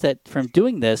noticed that from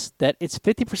doing this, that it's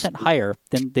 50% higher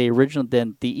than the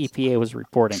EPA was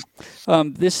reporting.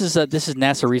 This is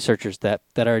NASA researchers that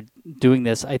are doing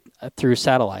this through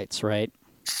satellites, right?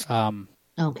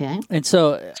 Okay. And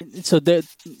so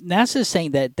NASA is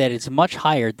saying that it's much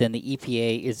higher than the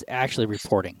EPA is actually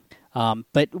reporting.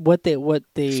 But what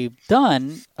they've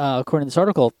done, according to this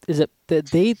article, is that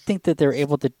they think that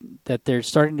they're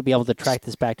starting to be able to track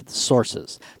this back to the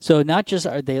sources. So not just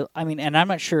are they, I mean, and I'm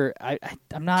not sure,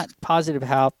 I'm not positive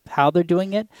how they're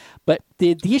doing it, but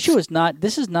the issue is not,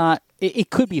 this is not, it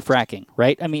could be fracking,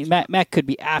 right? I mean, Matt could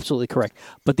be absolutely correct,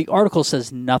 but the article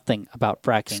says nothing about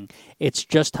fracking. It's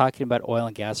just talking about oil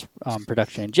and gas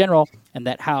production in general, and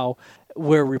that how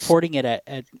we're reporting it at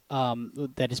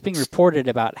that it's being reported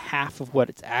about half of what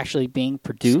it's actually being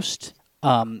produced.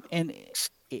 And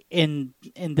in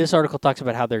this article talks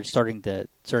about how they're starting to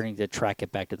track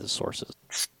it back to the sources.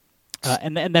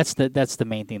 And that's the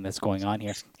main thing that's going on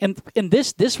here. And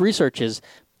this research is,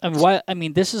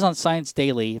 this is on Science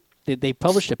Daily. They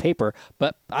published a paper,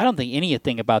 but I don't think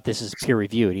anything about this is peer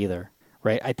reviewed either,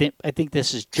 right? I think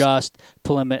this is just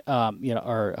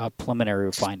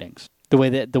preliminary findings. The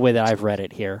way that I've read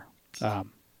it here, I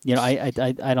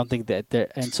don't think that there,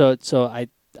 and so I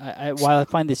while I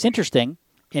find this interesting,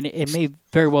 and it may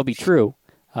very well be true,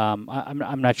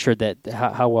 I'm not sure that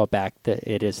how well backed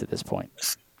it is at this point.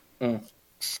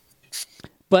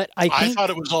 But I thought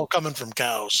it was all coming from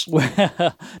cows.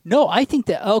 No, I think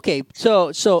that okay.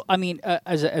 So I mean,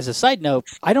 as a side note,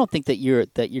 I don't think that you're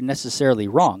necessarily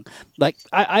wrong. Like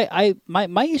my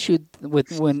issue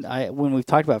with when we've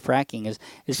talked about fracking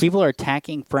is people are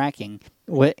attacking fracking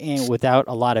without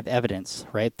a lot of evidence,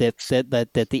 right?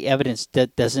 That the evidence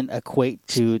doesn't equate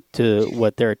to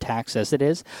what their attack says it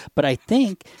is. But I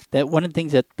think that one of the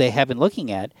things that they have been looking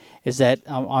at is that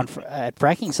at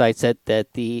fracking sites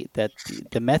that the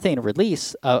methane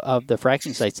release of the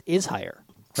fracking sites is higher,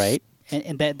 right?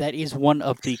 And that is one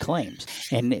of the claims,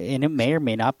 and it may or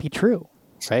may not be true,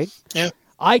 right? Yeah.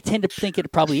 I tend to think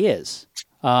it probably is.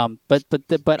 But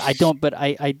I don't. But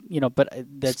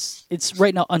that's it's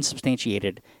right now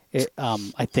unsubstantiated.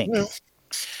 I think. Well,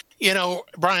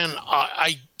 Brian,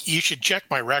 you should check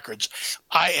my records.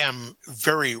 I am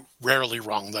very rarely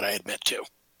wrong that I admit to.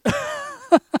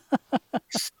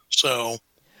 So.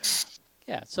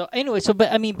 Yeah. So anyway,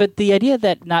 but the idea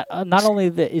that not only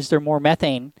is there more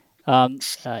methane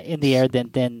in the air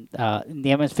than in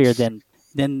the atmosphere than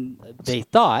they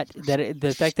thought, that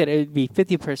the fact that it would be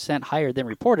 50% higher than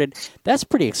reported, that's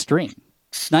pretty extreme.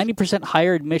 90%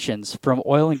 higher emissions from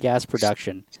oil and gas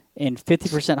production and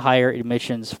 50% higher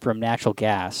emissions from natural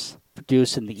gas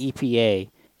produced in the EPA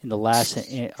in the last.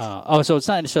 So it's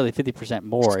not necessarily 50%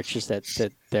 more. It's just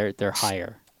that they're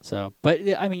higher. So, but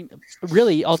I mean,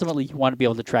 really, ultimately, you want to be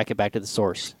able to track it back to the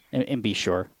source and be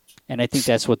sure. And I think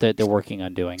that's what they're working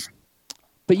on doing.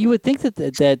 But you would think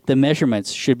that the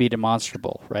measurements should be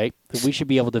demonstrable, right? That we should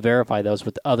be able to verify those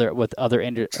with other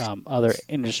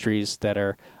industries that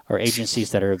are or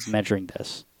agencies that are measuring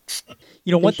this.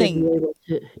 You know, one thing.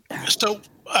 So,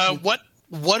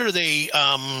 what are they?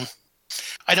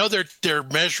 I know they're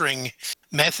measuring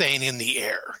methane in the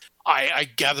air. I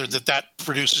gather that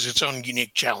produces its own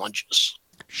unique challenges.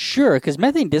 Sure, because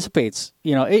methane dissipates.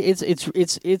 You know,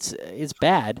 it's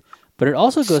bad, but it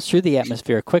also goes through the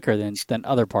atmosphere quicker than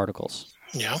other particles.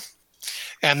 Yeah,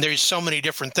 and there's so many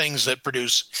different things that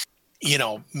produce,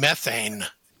 methane,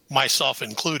 myself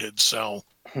included. So,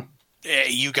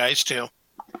 you guys too.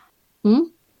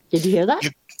 Did you hear that?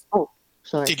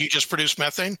 Sorry. Did you just produce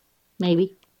methane?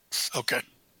 Maybe. Okay.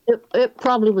 It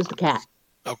probably was the cat.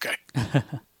 Okay.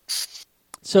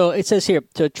 So it says here,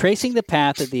 so tracing the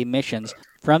path of the emissions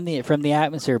from the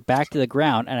atmosphere back to the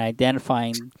ground and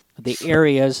identifying the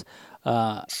areas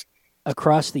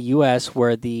across the U.S.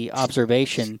 where the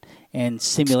observation and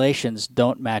simulations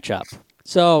don't match up.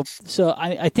 So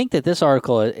I think that this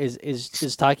article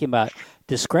is talking about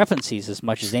discrepancies as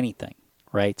much as anything,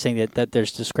 right? Saying that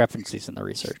there's discrepancies in the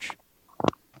research.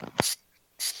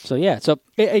 So yeah, so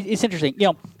it's interesting.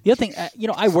 The other thing,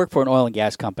 I work for an oil and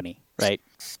gas company, right?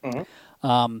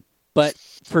 Mm-hmm. But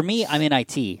for me, I'm in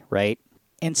IT, right?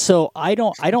 And so I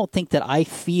don't think that I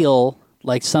feel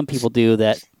like some people do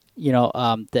that.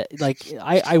 That like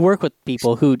I work with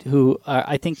people who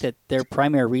I think that their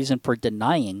primary reason for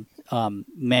denying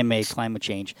man-made climate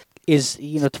change is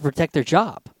to protect their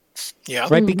job. Yeah.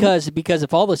 Right. Mm-hmm. Because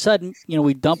if all of a sudden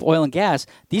we dump oil and gas,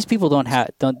 these people don't have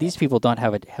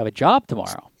a job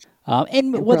tomorrow.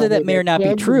 And whether that may or not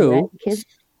be true.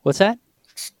 What's that?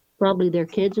 Probably their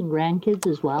kids and grandkids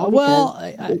as well. Well,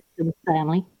 the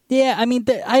family. Yeah, I mean,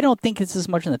 I don't think it's as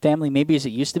much in the family maybe as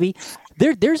it used to be.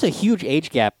 There's a huge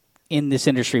age gap in this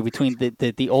industry between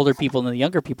the older people and the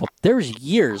younger people. There's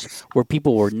years where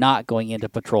people were not going into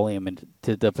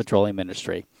the petroleum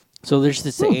industry. So there's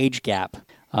this age gap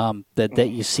that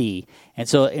you see, and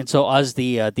so as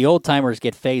the old timers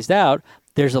get phased out,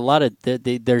 there's a lot of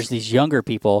there's these younger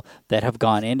people that have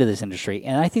gone into this industry,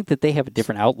 and I think that they have a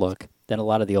different outlook than a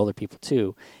lot of the older people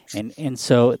too, and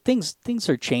so things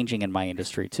are changing in my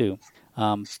industry too.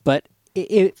 But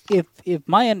if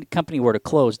my company were to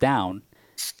close down,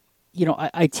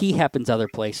 IT happens other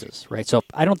places, right? So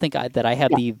I don't think that I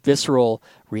have the visceral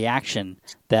reaction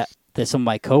that some of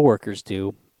my coworkers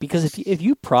do. Because if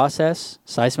you process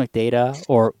seismic data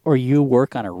or you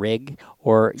work on a rig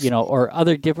or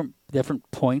other different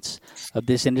points of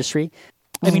this industry,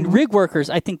 I mean rig workers,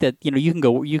 I think that you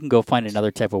can go find another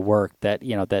type of work that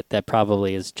that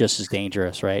probably is just as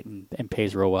dangerous, right, and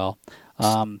pays real well.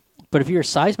 But if you're a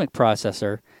seismic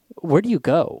processor, where do you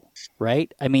go,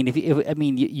 right? I mean,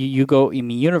 you go. I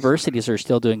mean, universities are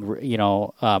still doing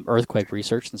earthquake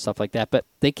research and stuff like that, but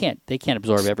they can't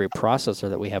absorb every processor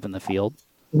that we have in the field.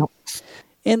 Nope.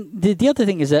 And the other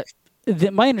thing is that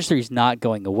my industry is not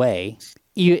going away,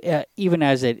 even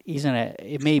as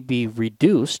it may be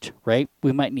reduced. Right,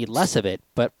 we might need less of it,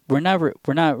 but we're not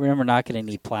going to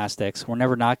need plastics. We're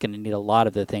never not going to need a lot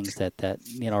of the things that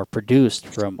are produced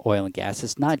from oil and gas.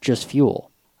 It's not just fuel.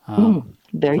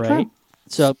 Very right? true.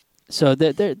 So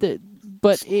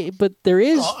but there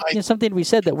is something to be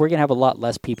said that we're going to have a lot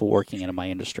less people working in my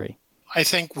industry. I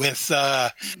think with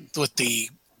the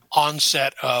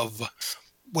onset of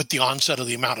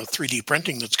the amount of 3D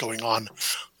printing that's going on,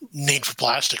 need for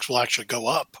plastics will actually go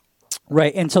up.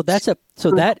 Right, and so that's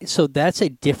a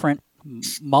different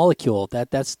molecule.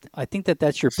 I think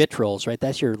that's your bitrols, right?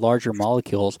 That's your larger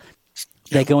molecules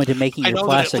that go into making your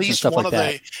plastics and stuff like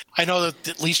that. I know that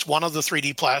at least one of the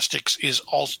 3D plastics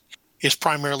is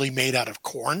primarily made out of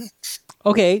corn.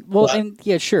 Okay, well, and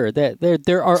yeah, sure.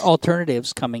 There are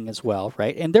alternatives coming as well,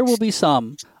 right? And there will be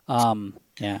some.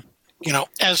 Yeah.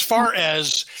 As far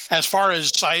as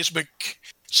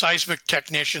seismic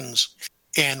technicians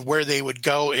and where they would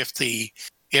go if the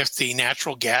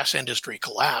natural gas industry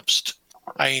collapsed,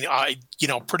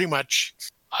 pretty much,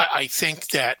 I think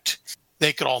that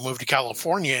they could all move to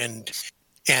California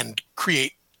and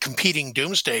create competing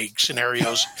doomsday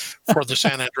scenarios for the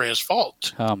San Andreas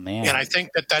Fault. Oh man! And I think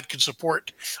that could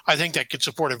support. I think that could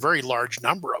support a very large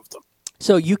number of them.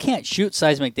 So you can't shoot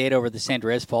seismic data over the San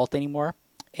Andreas Fault anymore,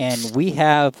 and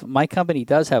my company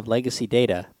does have legacy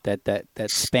data that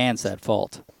spans that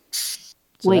fault.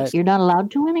 So wait, you're not allowed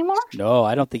to anymore? No,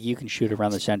 I don't think you can shoot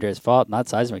around the San Andreas Fault. Not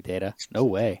seismic data. No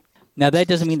way. Now, that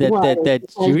doesn't mean that, Why? that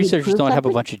Because you researchers prove don't have a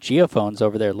something? bunch of geophones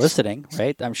over there listening,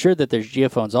 right? I'm sure that there's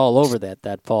geophones all over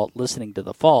that fault, listening to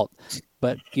the fault.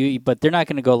 But they're not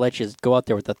going to let you go out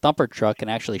there with a thumper truck and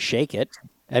actually shake it.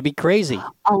 That'd be crazy.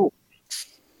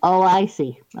 Oh, I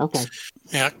see. Okay.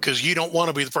 Yeah, because you don't want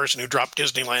to be the person who dropped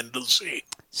Disneyland into the sea.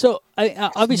 So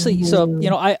obviously,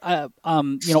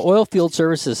 oil field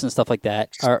services and stuff like that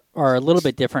are a little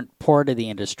bit different part of the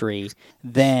industry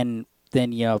than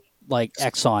like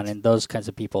Exxon and those kinds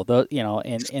of people. Those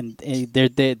and they're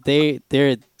there's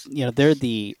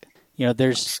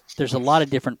a lot of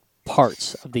different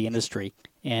parts of the industry,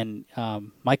 and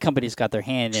my company's got their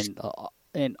hand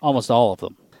in almost all of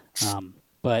them.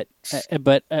 But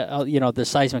the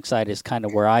seismic side is kind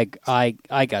of where I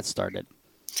got started.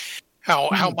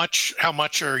 How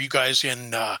much are you guys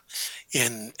in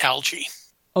algae?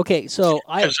 Okay, so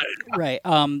Right.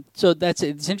 So it's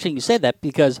interesting you said that,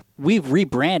 because we've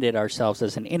rebranded ourselves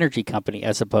as an energy company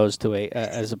as opposed to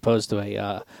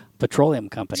a petroleum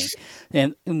company,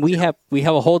 and we have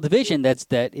a whole division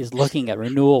that is looking at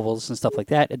renewables and stuff like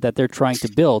that they're trying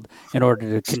to build in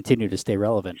order to continue to stay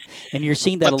relevant, and you're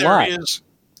seeing that But a lot.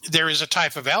 There is a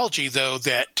type of algae though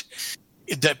that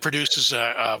produces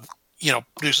a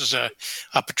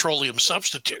petroleum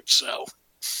substitute. So.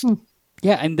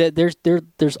 Yeah, and there's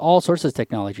all sorts of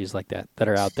technologies like that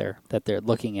are out there that they're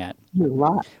looking at. A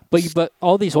lot. But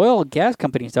all these oil and gas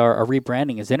companies are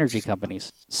rebranding as energy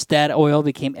companies. Stat Oil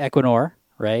became Equinor,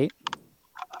 right?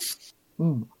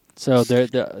 Mm. So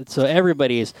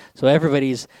everybody's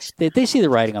they see the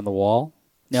writing on the wall.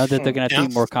 Now that they're going to have to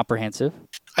be more comprehensive.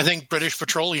 I think British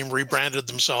Petroleum rebranded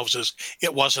themselves as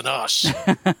 "It Wasn't Us."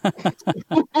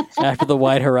 After the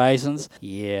Wide Horizons,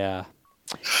 yeah.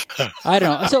 I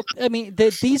don't know. So I mean,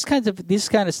 this kind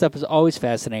of stuff is always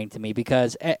fascinating to me,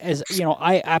 because as you know,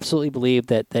 I absolutely believe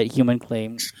that human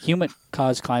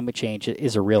caused climate change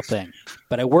is a real thing.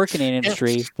 But I work in an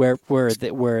industry where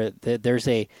there's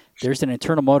an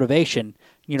internal motivation,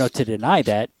 to deny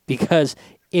that, because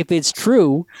if it's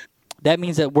true, that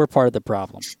means that we're part of the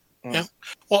problem. Yeah.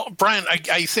 Well, Brian,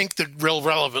 I think the real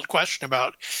relevant question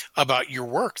about your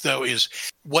work, though, is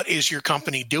what is your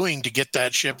company doing to get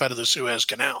that ship out of the Suez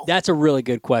Canal? That's a really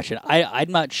good question.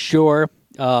 I'm not sure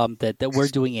that we're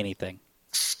doing anything.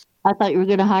 I thought you were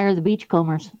going to hire the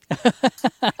beachcombers.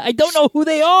 I don't know who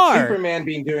they are. Superman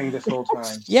been doing this whole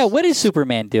time. Yeah, what is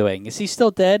Superman doing? Is he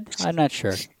still dead? I'm not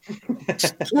sure.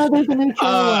 No, there's a new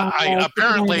show.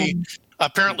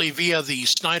 Apparently, via the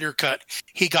Snyder Cut,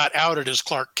 he got outed as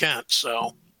Clark Kent.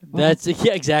 So that's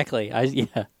exactly.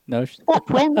 No.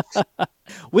 Twins.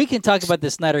 We can talk about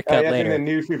the Snyder Cut later. The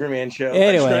new Superman show.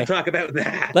 Anyway, let's not talk about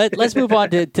that. Let's move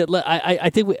on to. I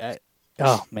think we.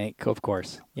 Oh, mate, of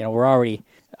course. We're already.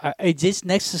 Is this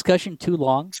next discussion too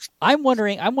long? I'm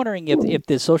wondering if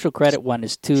the social credit one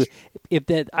is too.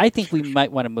 I think we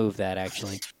might want to move that,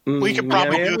 actually. We could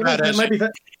probably do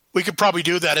that. We could probably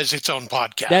do that as its own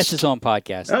podcast. That's its own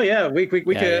podcast. Oh yeah, we could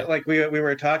like we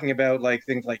were talking about like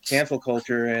things like cancel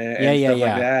culture and stuff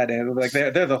like that, and like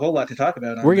there's a whole lot to talk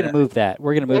about. We're gonna move that.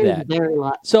 Very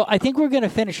lot. So I think we're gonna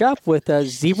finish up with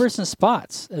zebras and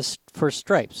spots as for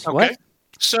stripes. Okay. What?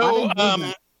 So all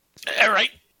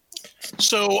right.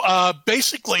 So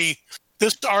basically,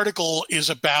 this article is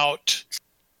about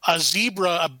a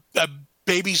zebra, a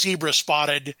baby zebra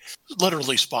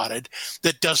literally spotted,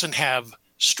 that doesn't have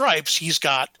stripes. He's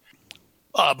got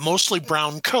a mostly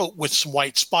brown coat with some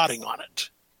white spotting on it.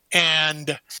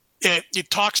 And it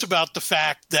talks about the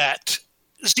fact that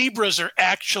zebras are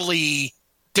actually,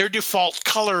 their default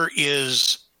color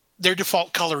is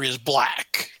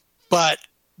black, but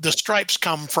the stripes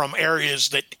come from areas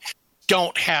that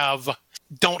don't have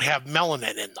melanin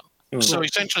in them. Mm-hmm. So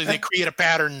essentially they create a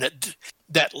pattern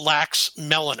that lacks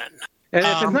melanin. And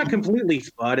if it's not completely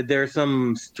spotted, there are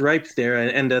some stripes there,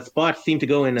 and the spots seem to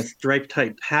go in a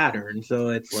stripe-type pattern.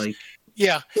 So it's like...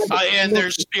 Yeah, and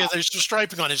there's some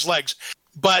striping on his legs.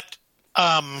 But,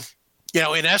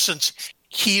 in essence,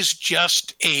 he's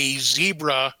just a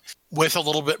zebra with a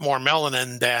little bit more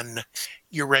melanin than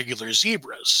your regular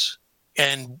zebras,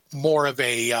 and more of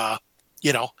a,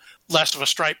 less of a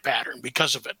stripe pattern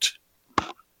because of it.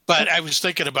 But I was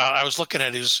looking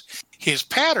at his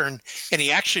pattern, and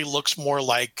he actually looks more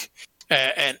like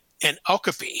an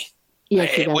okapi,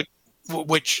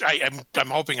 which I'm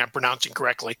hoping I'm pronouncing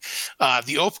correctly.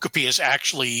 The okapi is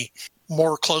actually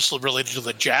more closely related to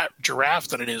the giraffe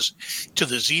than it is to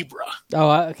the zebra.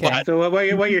 Oh, okay. But, so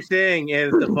what you're saying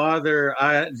is the father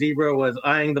zebra was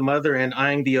eyeing the mother and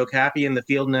eyeing the okapi in the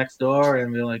field next door,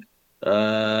 and we're like,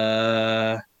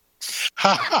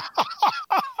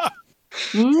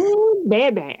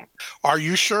 baby. Are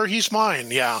you sure he's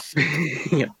mine? Yeah.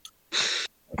 Yeah.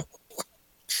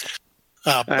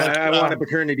 But, I want a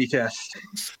paternity test.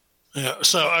 yeah,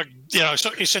 so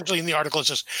essentially in the article it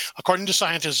says, according to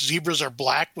scientists, zebras are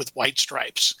black with white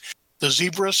stripes. The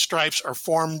zebra stripes are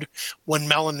formed when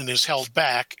melanin is held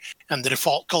back, and the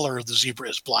default color of the zebra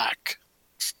is black.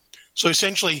 So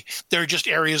essentially, there are just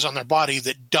areas on their body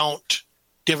that don't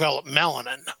develop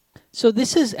melanin. So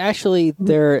this is actually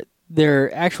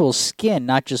their actual skin,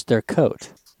 not just their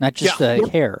coat, not just the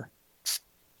hair.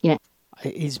 Yeah.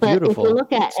 He's But beautiful. if you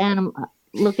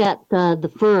look at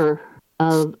the fur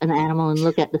of an animal and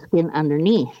look at the skin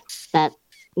underneath, that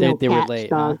They cats, relate,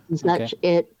 dogs, huh? and such,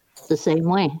 it's the same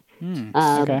way.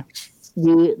 Okay.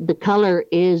 The color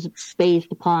is based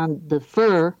upon the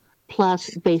fur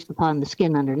plus based upon the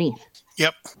skin underneath.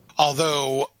 Yep.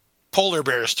 Although polar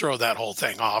bears throw that whole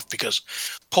thing off because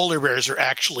polar bears are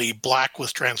actually black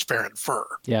with transparent fur.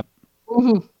 Yep.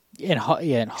 Mm-hmm.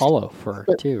 And hollow fur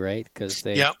too, right? Because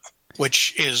they. Yep.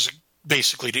 Which is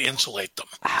basically to insulate them.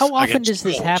 How often against does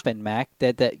this cold. happen, Mac?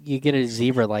 That you get a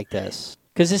zebra like this?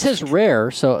 Because it says rare,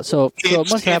 so it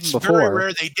must have happened before. It's very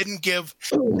rare. They didn't give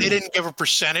a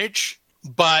percentage,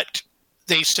 but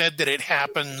they said that it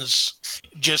happens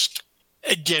just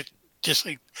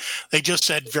like they just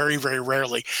said very, very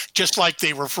rarely. Just like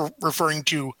they were referring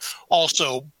to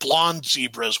also blonde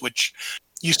zebras, which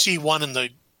you see one in the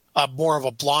more of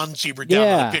a blonde zebra down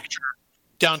in the picture,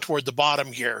 down toward the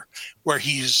bottom here, where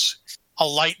he's a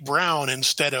light brown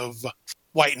instead of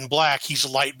white and black. He's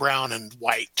light brown and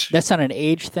white. That's not an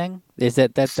age thing? Is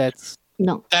that's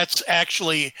No. That's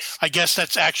actually, I guess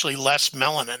that's actually less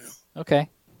melanin. Okay.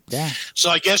 Yeah. So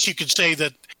I guess you could say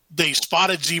that the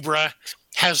spotted zebra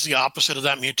has the opposite of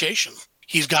that mutation.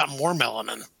 He's got more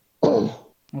melanin.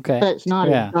 Okay. But it's not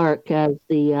as dark as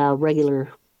the regular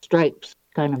stripes,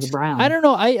 kind of the brown. I don't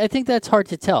know. I think that's hard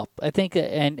to tell. I think,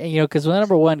 and because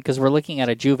number one, because we're looking at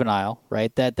a juvenile,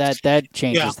 right? That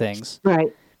changes things.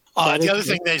 Right. The other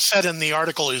thing they said in the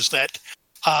article is that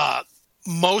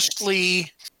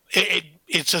mostly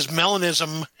it says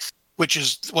melanism, which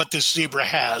is what this zebra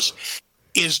has,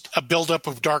 is a buildup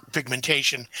of dark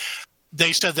pigmentation.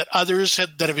 They said that others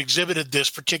that have exhibited this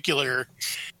particular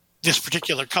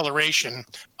coloration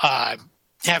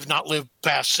have not lived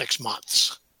past 6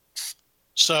 months.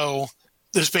 So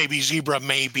this baby zebra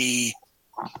may be,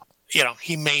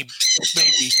 he may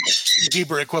be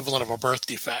zebra equivalent of a birth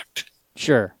defect.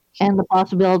 Sure. And the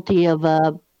possibility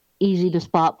of easy to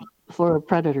spot for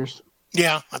predators.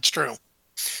 Yeah, that's true.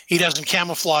 He doesn't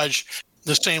camouflage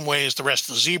the same way as the rest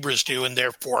of the zebras do, and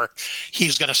therefore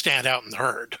he's going to stand out in the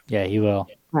herd. Yeah, he will.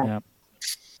 Right. Yeah.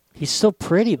 He's so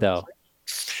pretty, though.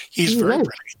 He's very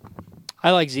pretty.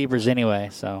 I like zebras anyway,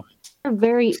 so. They're a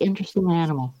very interesting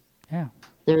animal. Yeah.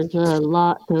 There's a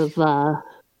lot of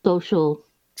social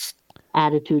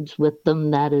attitudes with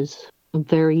them that is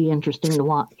very interesting to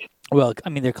watch. Well, I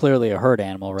mean, they're clearly a herd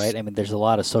animal, right? I mean, there's a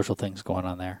lot of social things going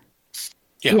on there.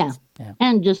 Yeah.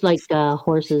 And just like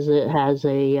horses, it has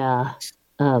a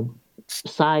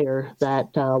sire that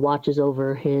watches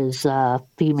over his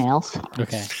females.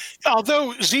 Okay.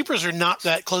 Although zebras are not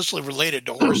that closely related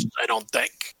to horses, I don't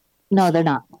think. No, they're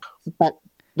not. But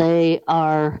they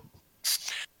are...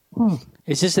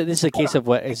 Is this a case of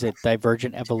what is it?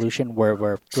 Divergent evolution,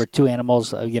 where two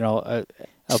animals,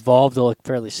 evolved to look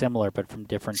fairly similar, but from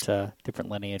different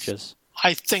lineages.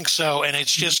 I think so, and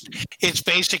it's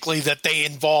basically that they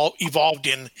evolved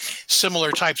in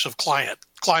similar types of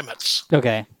climates.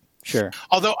 Okay, sure.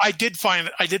 Although I did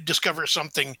discover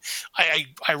something.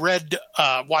 I read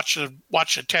watched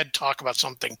a TED talk about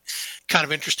something kind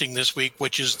of interesting this week,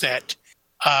 which is that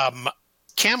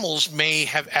camels may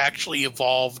have actually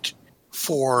evolved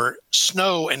for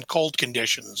snow and cold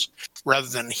conditions rather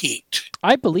than heat.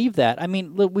 I believe that. I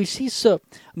mean, look, we used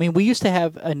to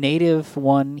have a native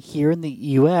one here in the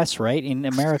U.S., right? In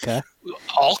America.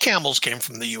 All camels came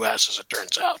from the U.S., as it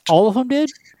turns out. All of them did?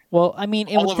 Well, I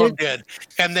mean... All of them did.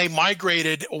 And they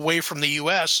migrated away from the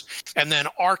U.S., and then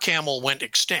our camel went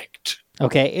extinct.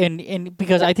 Okay, and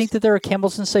because I think that there are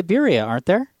camels in Siberia, aren't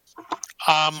there?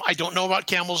 I don't know about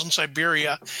camels in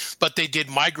Siberia, but they did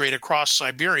migrate across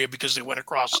Siberia because they went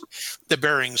across the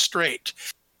Bering Strait.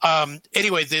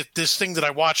 Anyway, this thing that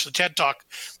I watched, the TED Talk,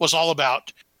 was all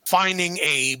about finding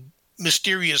a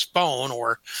mysterious bone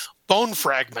or bone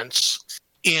fragments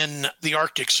in the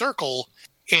Arctic Circle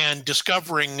and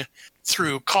discovering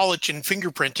through collagen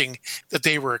fingerprinting that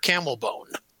they were a camel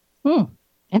bone.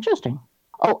 Interesting.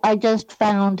 Oh, I just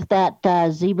found that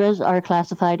zebras are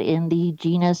classified in the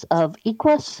genus of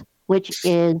Equus, which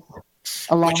is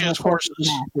along with horses.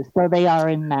 masses. So they are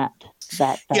in that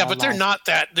that. Yeah, but they're line. not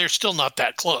that. They're still not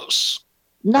that close.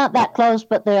 Not that close,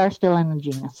 but they are still in the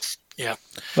genus. Yeah.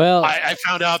 Well, I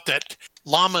found out that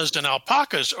llamas and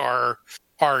alpacas are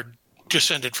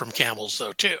descended from camels,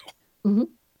 though, too. Mm-hmm.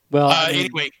 well.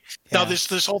 Anyway, now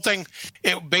this whole thing,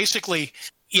 it basically,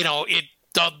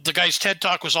 the guy's TED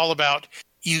Talk was all about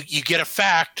you get a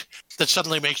fact that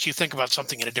suddenly makes you think about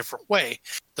something in a different way.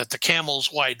 That the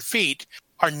camel's wide feet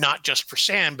are not just for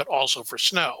sand, but also for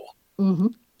snow. Mm-hmm.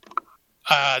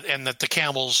 And that the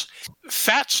camel's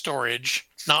fat storage,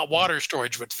 not water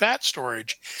storage, but fat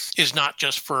storage, is not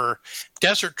just for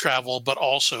desert travel, but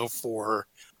also for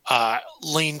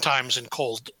lean times in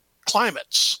cold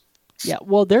climates. Yeah,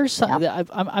 well, there's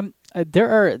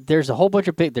there's a whole bunch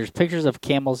of there's pictures of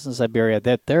camels in Siberia.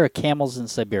 That there are camels in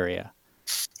Siberia.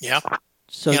 Yeah.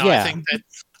 So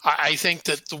I think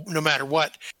that no matter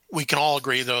what, we can all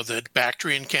agree though that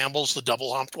Bactrian camels, the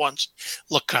double humped ones,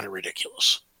 look kind of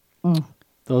ridiculous. Mm.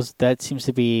 that seems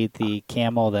to be the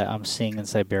camel that I'm seeing in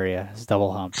Siberia. Is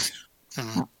double humped.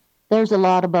 Mm-hmm. There's a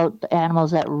lot about the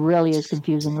animals that really is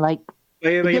confusing. Like,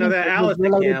 But that Alice the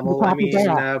related to camel, the I mean,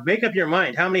 capybara. make up your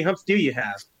mind. How many humps do you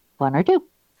have? 1 or 2.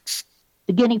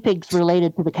 The guinea pig's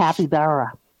related to the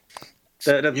capybara.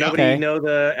 Does nobody know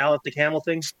the Alice the camel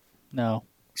thing? No.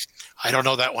 I don't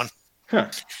know that one. Huh.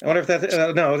 I wonder if that's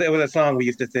no. It was a song we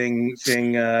used to sing.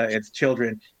 It's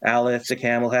children. Alice the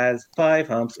camel has 5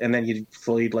 humps, and then you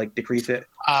slowly decrease it.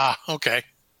 Okay.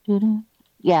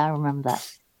 Yeah, I remember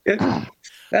that.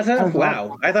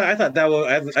 Wow. I thought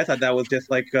that was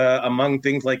just among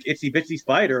things like Itsy Bitsy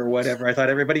Spider or whatever. I thought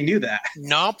everybody knew that.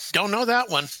 Nope, don't know that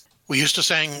one. We used to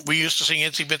sing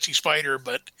Itsy Bitsy Spider,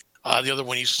 but the other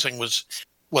one we used to sing was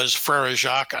Frere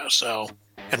Jacques. So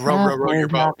and row your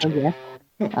boat.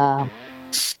 Yeah.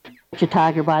 Catch a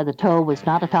tiger by the toe was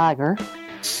not a tiger.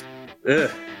 Ugh.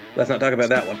 Let's not talk about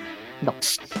that one. No.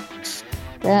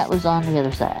 That was on the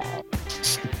other side.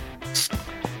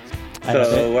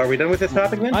 So, are we done with this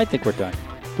topic then? I think we're done.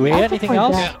 Do we have anything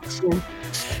else? Yeah.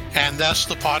 And thus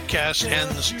the podcast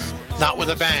ends not with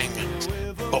a bang,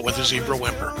 but with a zebra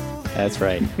whimper. That's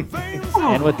right.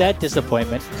 And with that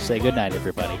disappointment, say good night,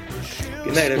 everybody.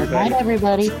 Good night, everybody. Good night,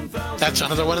 everybody. That's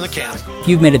another one in the can. If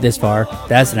you've made it this far,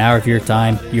 that's an hour of your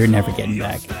time you're never getting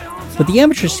back. But the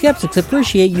Amateur Skeptics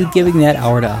appreciate you giving that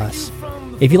hour to us.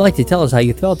 If you'd like to tell us how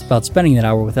you felt about spending that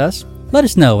hour with us, let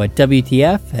us know at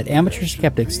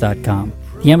WTF@amateurskeptics.com.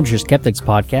 The Amateur Skeptics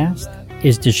podcast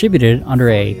is distributed under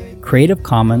a Creative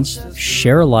Commons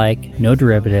Share-alike, no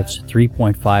derivatives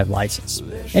 3.5 license.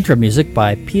 Intro music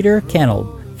by Peter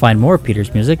Canold. Find more of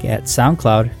Peter's music at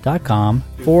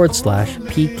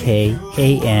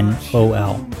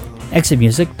soundcloud.com/PKANOL. Exit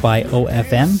music by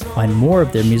OFM. Find more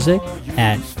of their music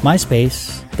at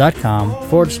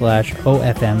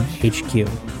myspace.com/OFMHQ.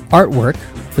 Artwork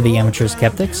for the Amateur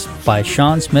Skeptics by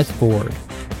Sean Smith Ford.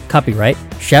 Copyright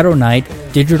Shadow Knight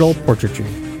Digital Portraiture.